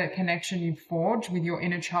at the connection you've forged with your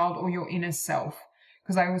inner child or your inner self.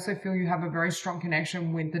 Because I also feel you have a very strong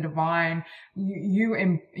connection with the divine.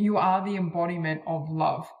 You are the embodiment of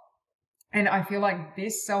love. And I feel like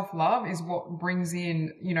this self-love is what brings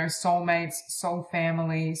in, you know, soulmates, soul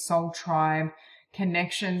family, soul tribe,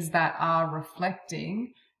 connections that are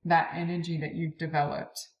reflecting that energy that you've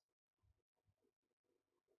developed.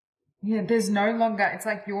 Yeah, there's no longer, it's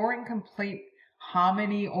like you're in complete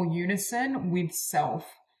harmony or unison with self.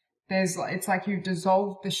 it's like you've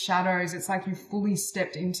dissolved the shadows. It's like you've fully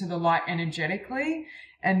stepped into the light energetically.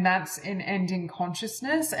 And that's an end in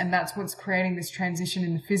consciousness. And that's what's creating this transition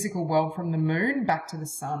in the physical world from the moon back to the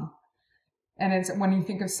sun. And it's when you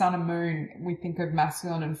think of sun and moon, we think of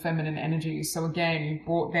masculine and feminine energy. So again, you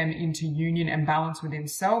brought them into union and balance within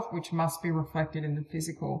self, which must be reflected in the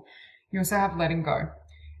physical. You also have letting go.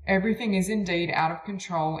 Everything is indeed out of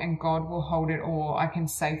control and God will hold it all. I can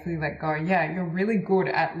safely let go. Yeah, you're really good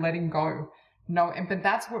at letting go. No, but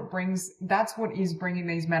that's what is bringing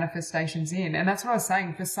these manifestations in. And that's what I was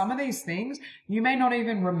saying. For some of these things, you may not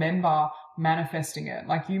even remember manifesting it.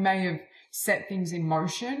 Like you may have set things in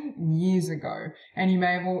motion years ago and you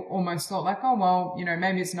may have almost thought like, oh, well, you know,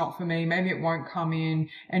 maybe it's not for me. Maybe it won't come in,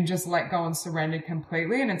 and just let go and surrender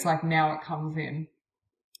completely. And it's like now it comes in.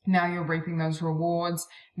 Now you're reaping those rewards.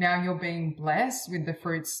 Now you're being blessed with the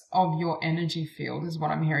fruits of your energy field is what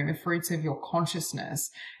I'm hearing, the fruits of your consciousness.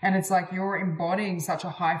 And it's like you're embodying such a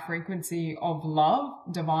high frequency of love,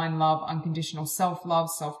 divine love, unconditional self-love,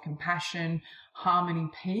 self-compassion, harmony,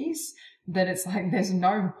 peace, that it's like there's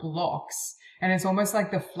no blocks. And it's almost like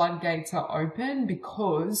the floodgates are open,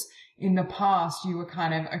 because in the past you were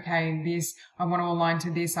kind of, okay, this, I want to align to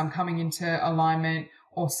this, I'm coming into alignment,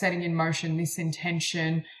 or setting in motion this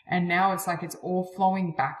intention. And now it's like it's all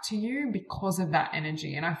flowing back to you because of that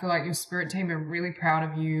energy. And I feel like your spirit team are really proud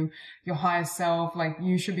of you, your higher self. Like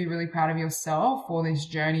you should be really proud of yourself for this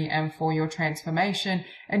journey and for your transformation.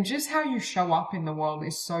 And just how you show up in the world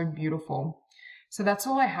is so beautiful. So that's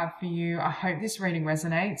all I have for you. I hope this reading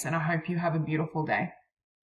resonates and I hope you have a beautiful day.